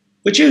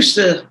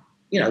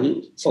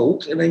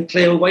fork and then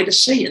clear away the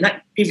seat. And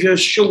that gives you a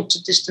shorter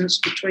distance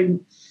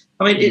between.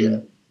 I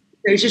mean,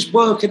 it's just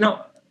working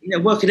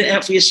it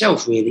out for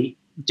yourself, really.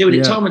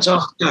 Doing it time and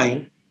time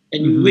again,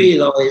 and you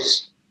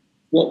realise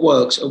what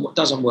works and what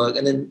doesn't work.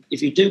 And then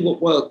if you do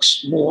what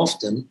works more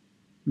often,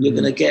 you're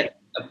going to get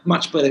a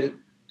much better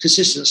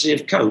consistency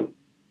of coat.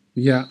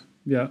 Yeah,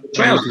 I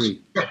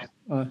agree.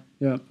 I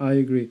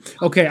agree.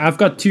 Okay, I've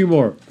got two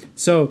more.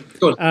 So,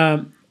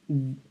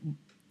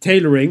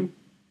 tailoring.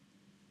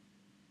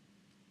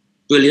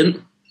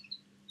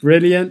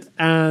 Brilliant.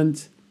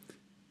 And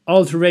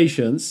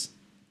alterations.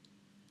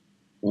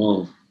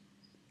 Oh.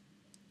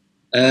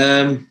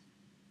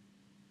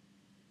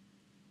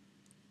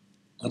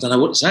 I don't know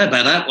what to say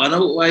about that one.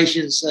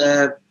 Alterations,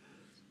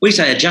 we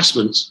say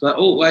adjustments, but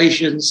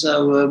alterations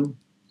are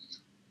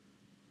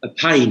a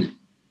pain.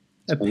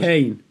 A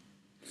pain.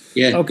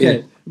 Yeah. Okay.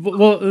 Yeah.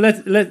 Well,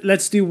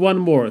 let's do one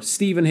more.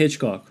 Stephen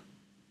Hitchcock.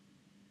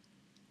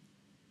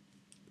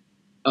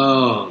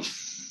 Oh,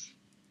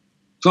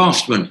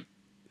 craftsman.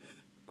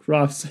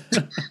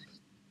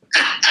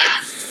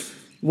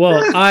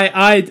 Well,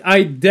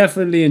 I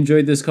definitely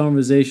enjoyed this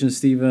conversation,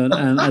 Stephen,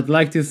 and I'd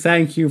like to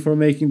thank you for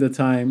making the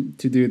time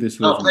to do this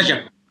with me.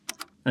 Pleasure.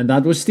 And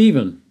that was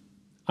Stephen.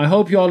 I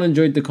hope you all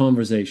enjoyed the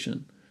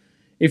conversation.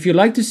 If you'd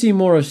like to see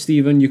more of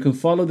Stephen, you can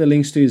follow the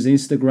links to his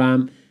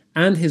Instagram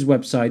and his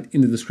website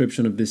in the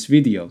description of this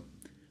video.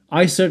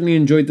 I certainly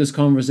enjoyed this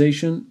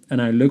conversation,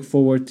 and I look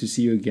forward to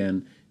see you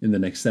again in the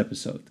next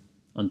episode.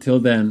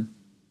 Until then,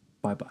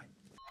 bye-bye.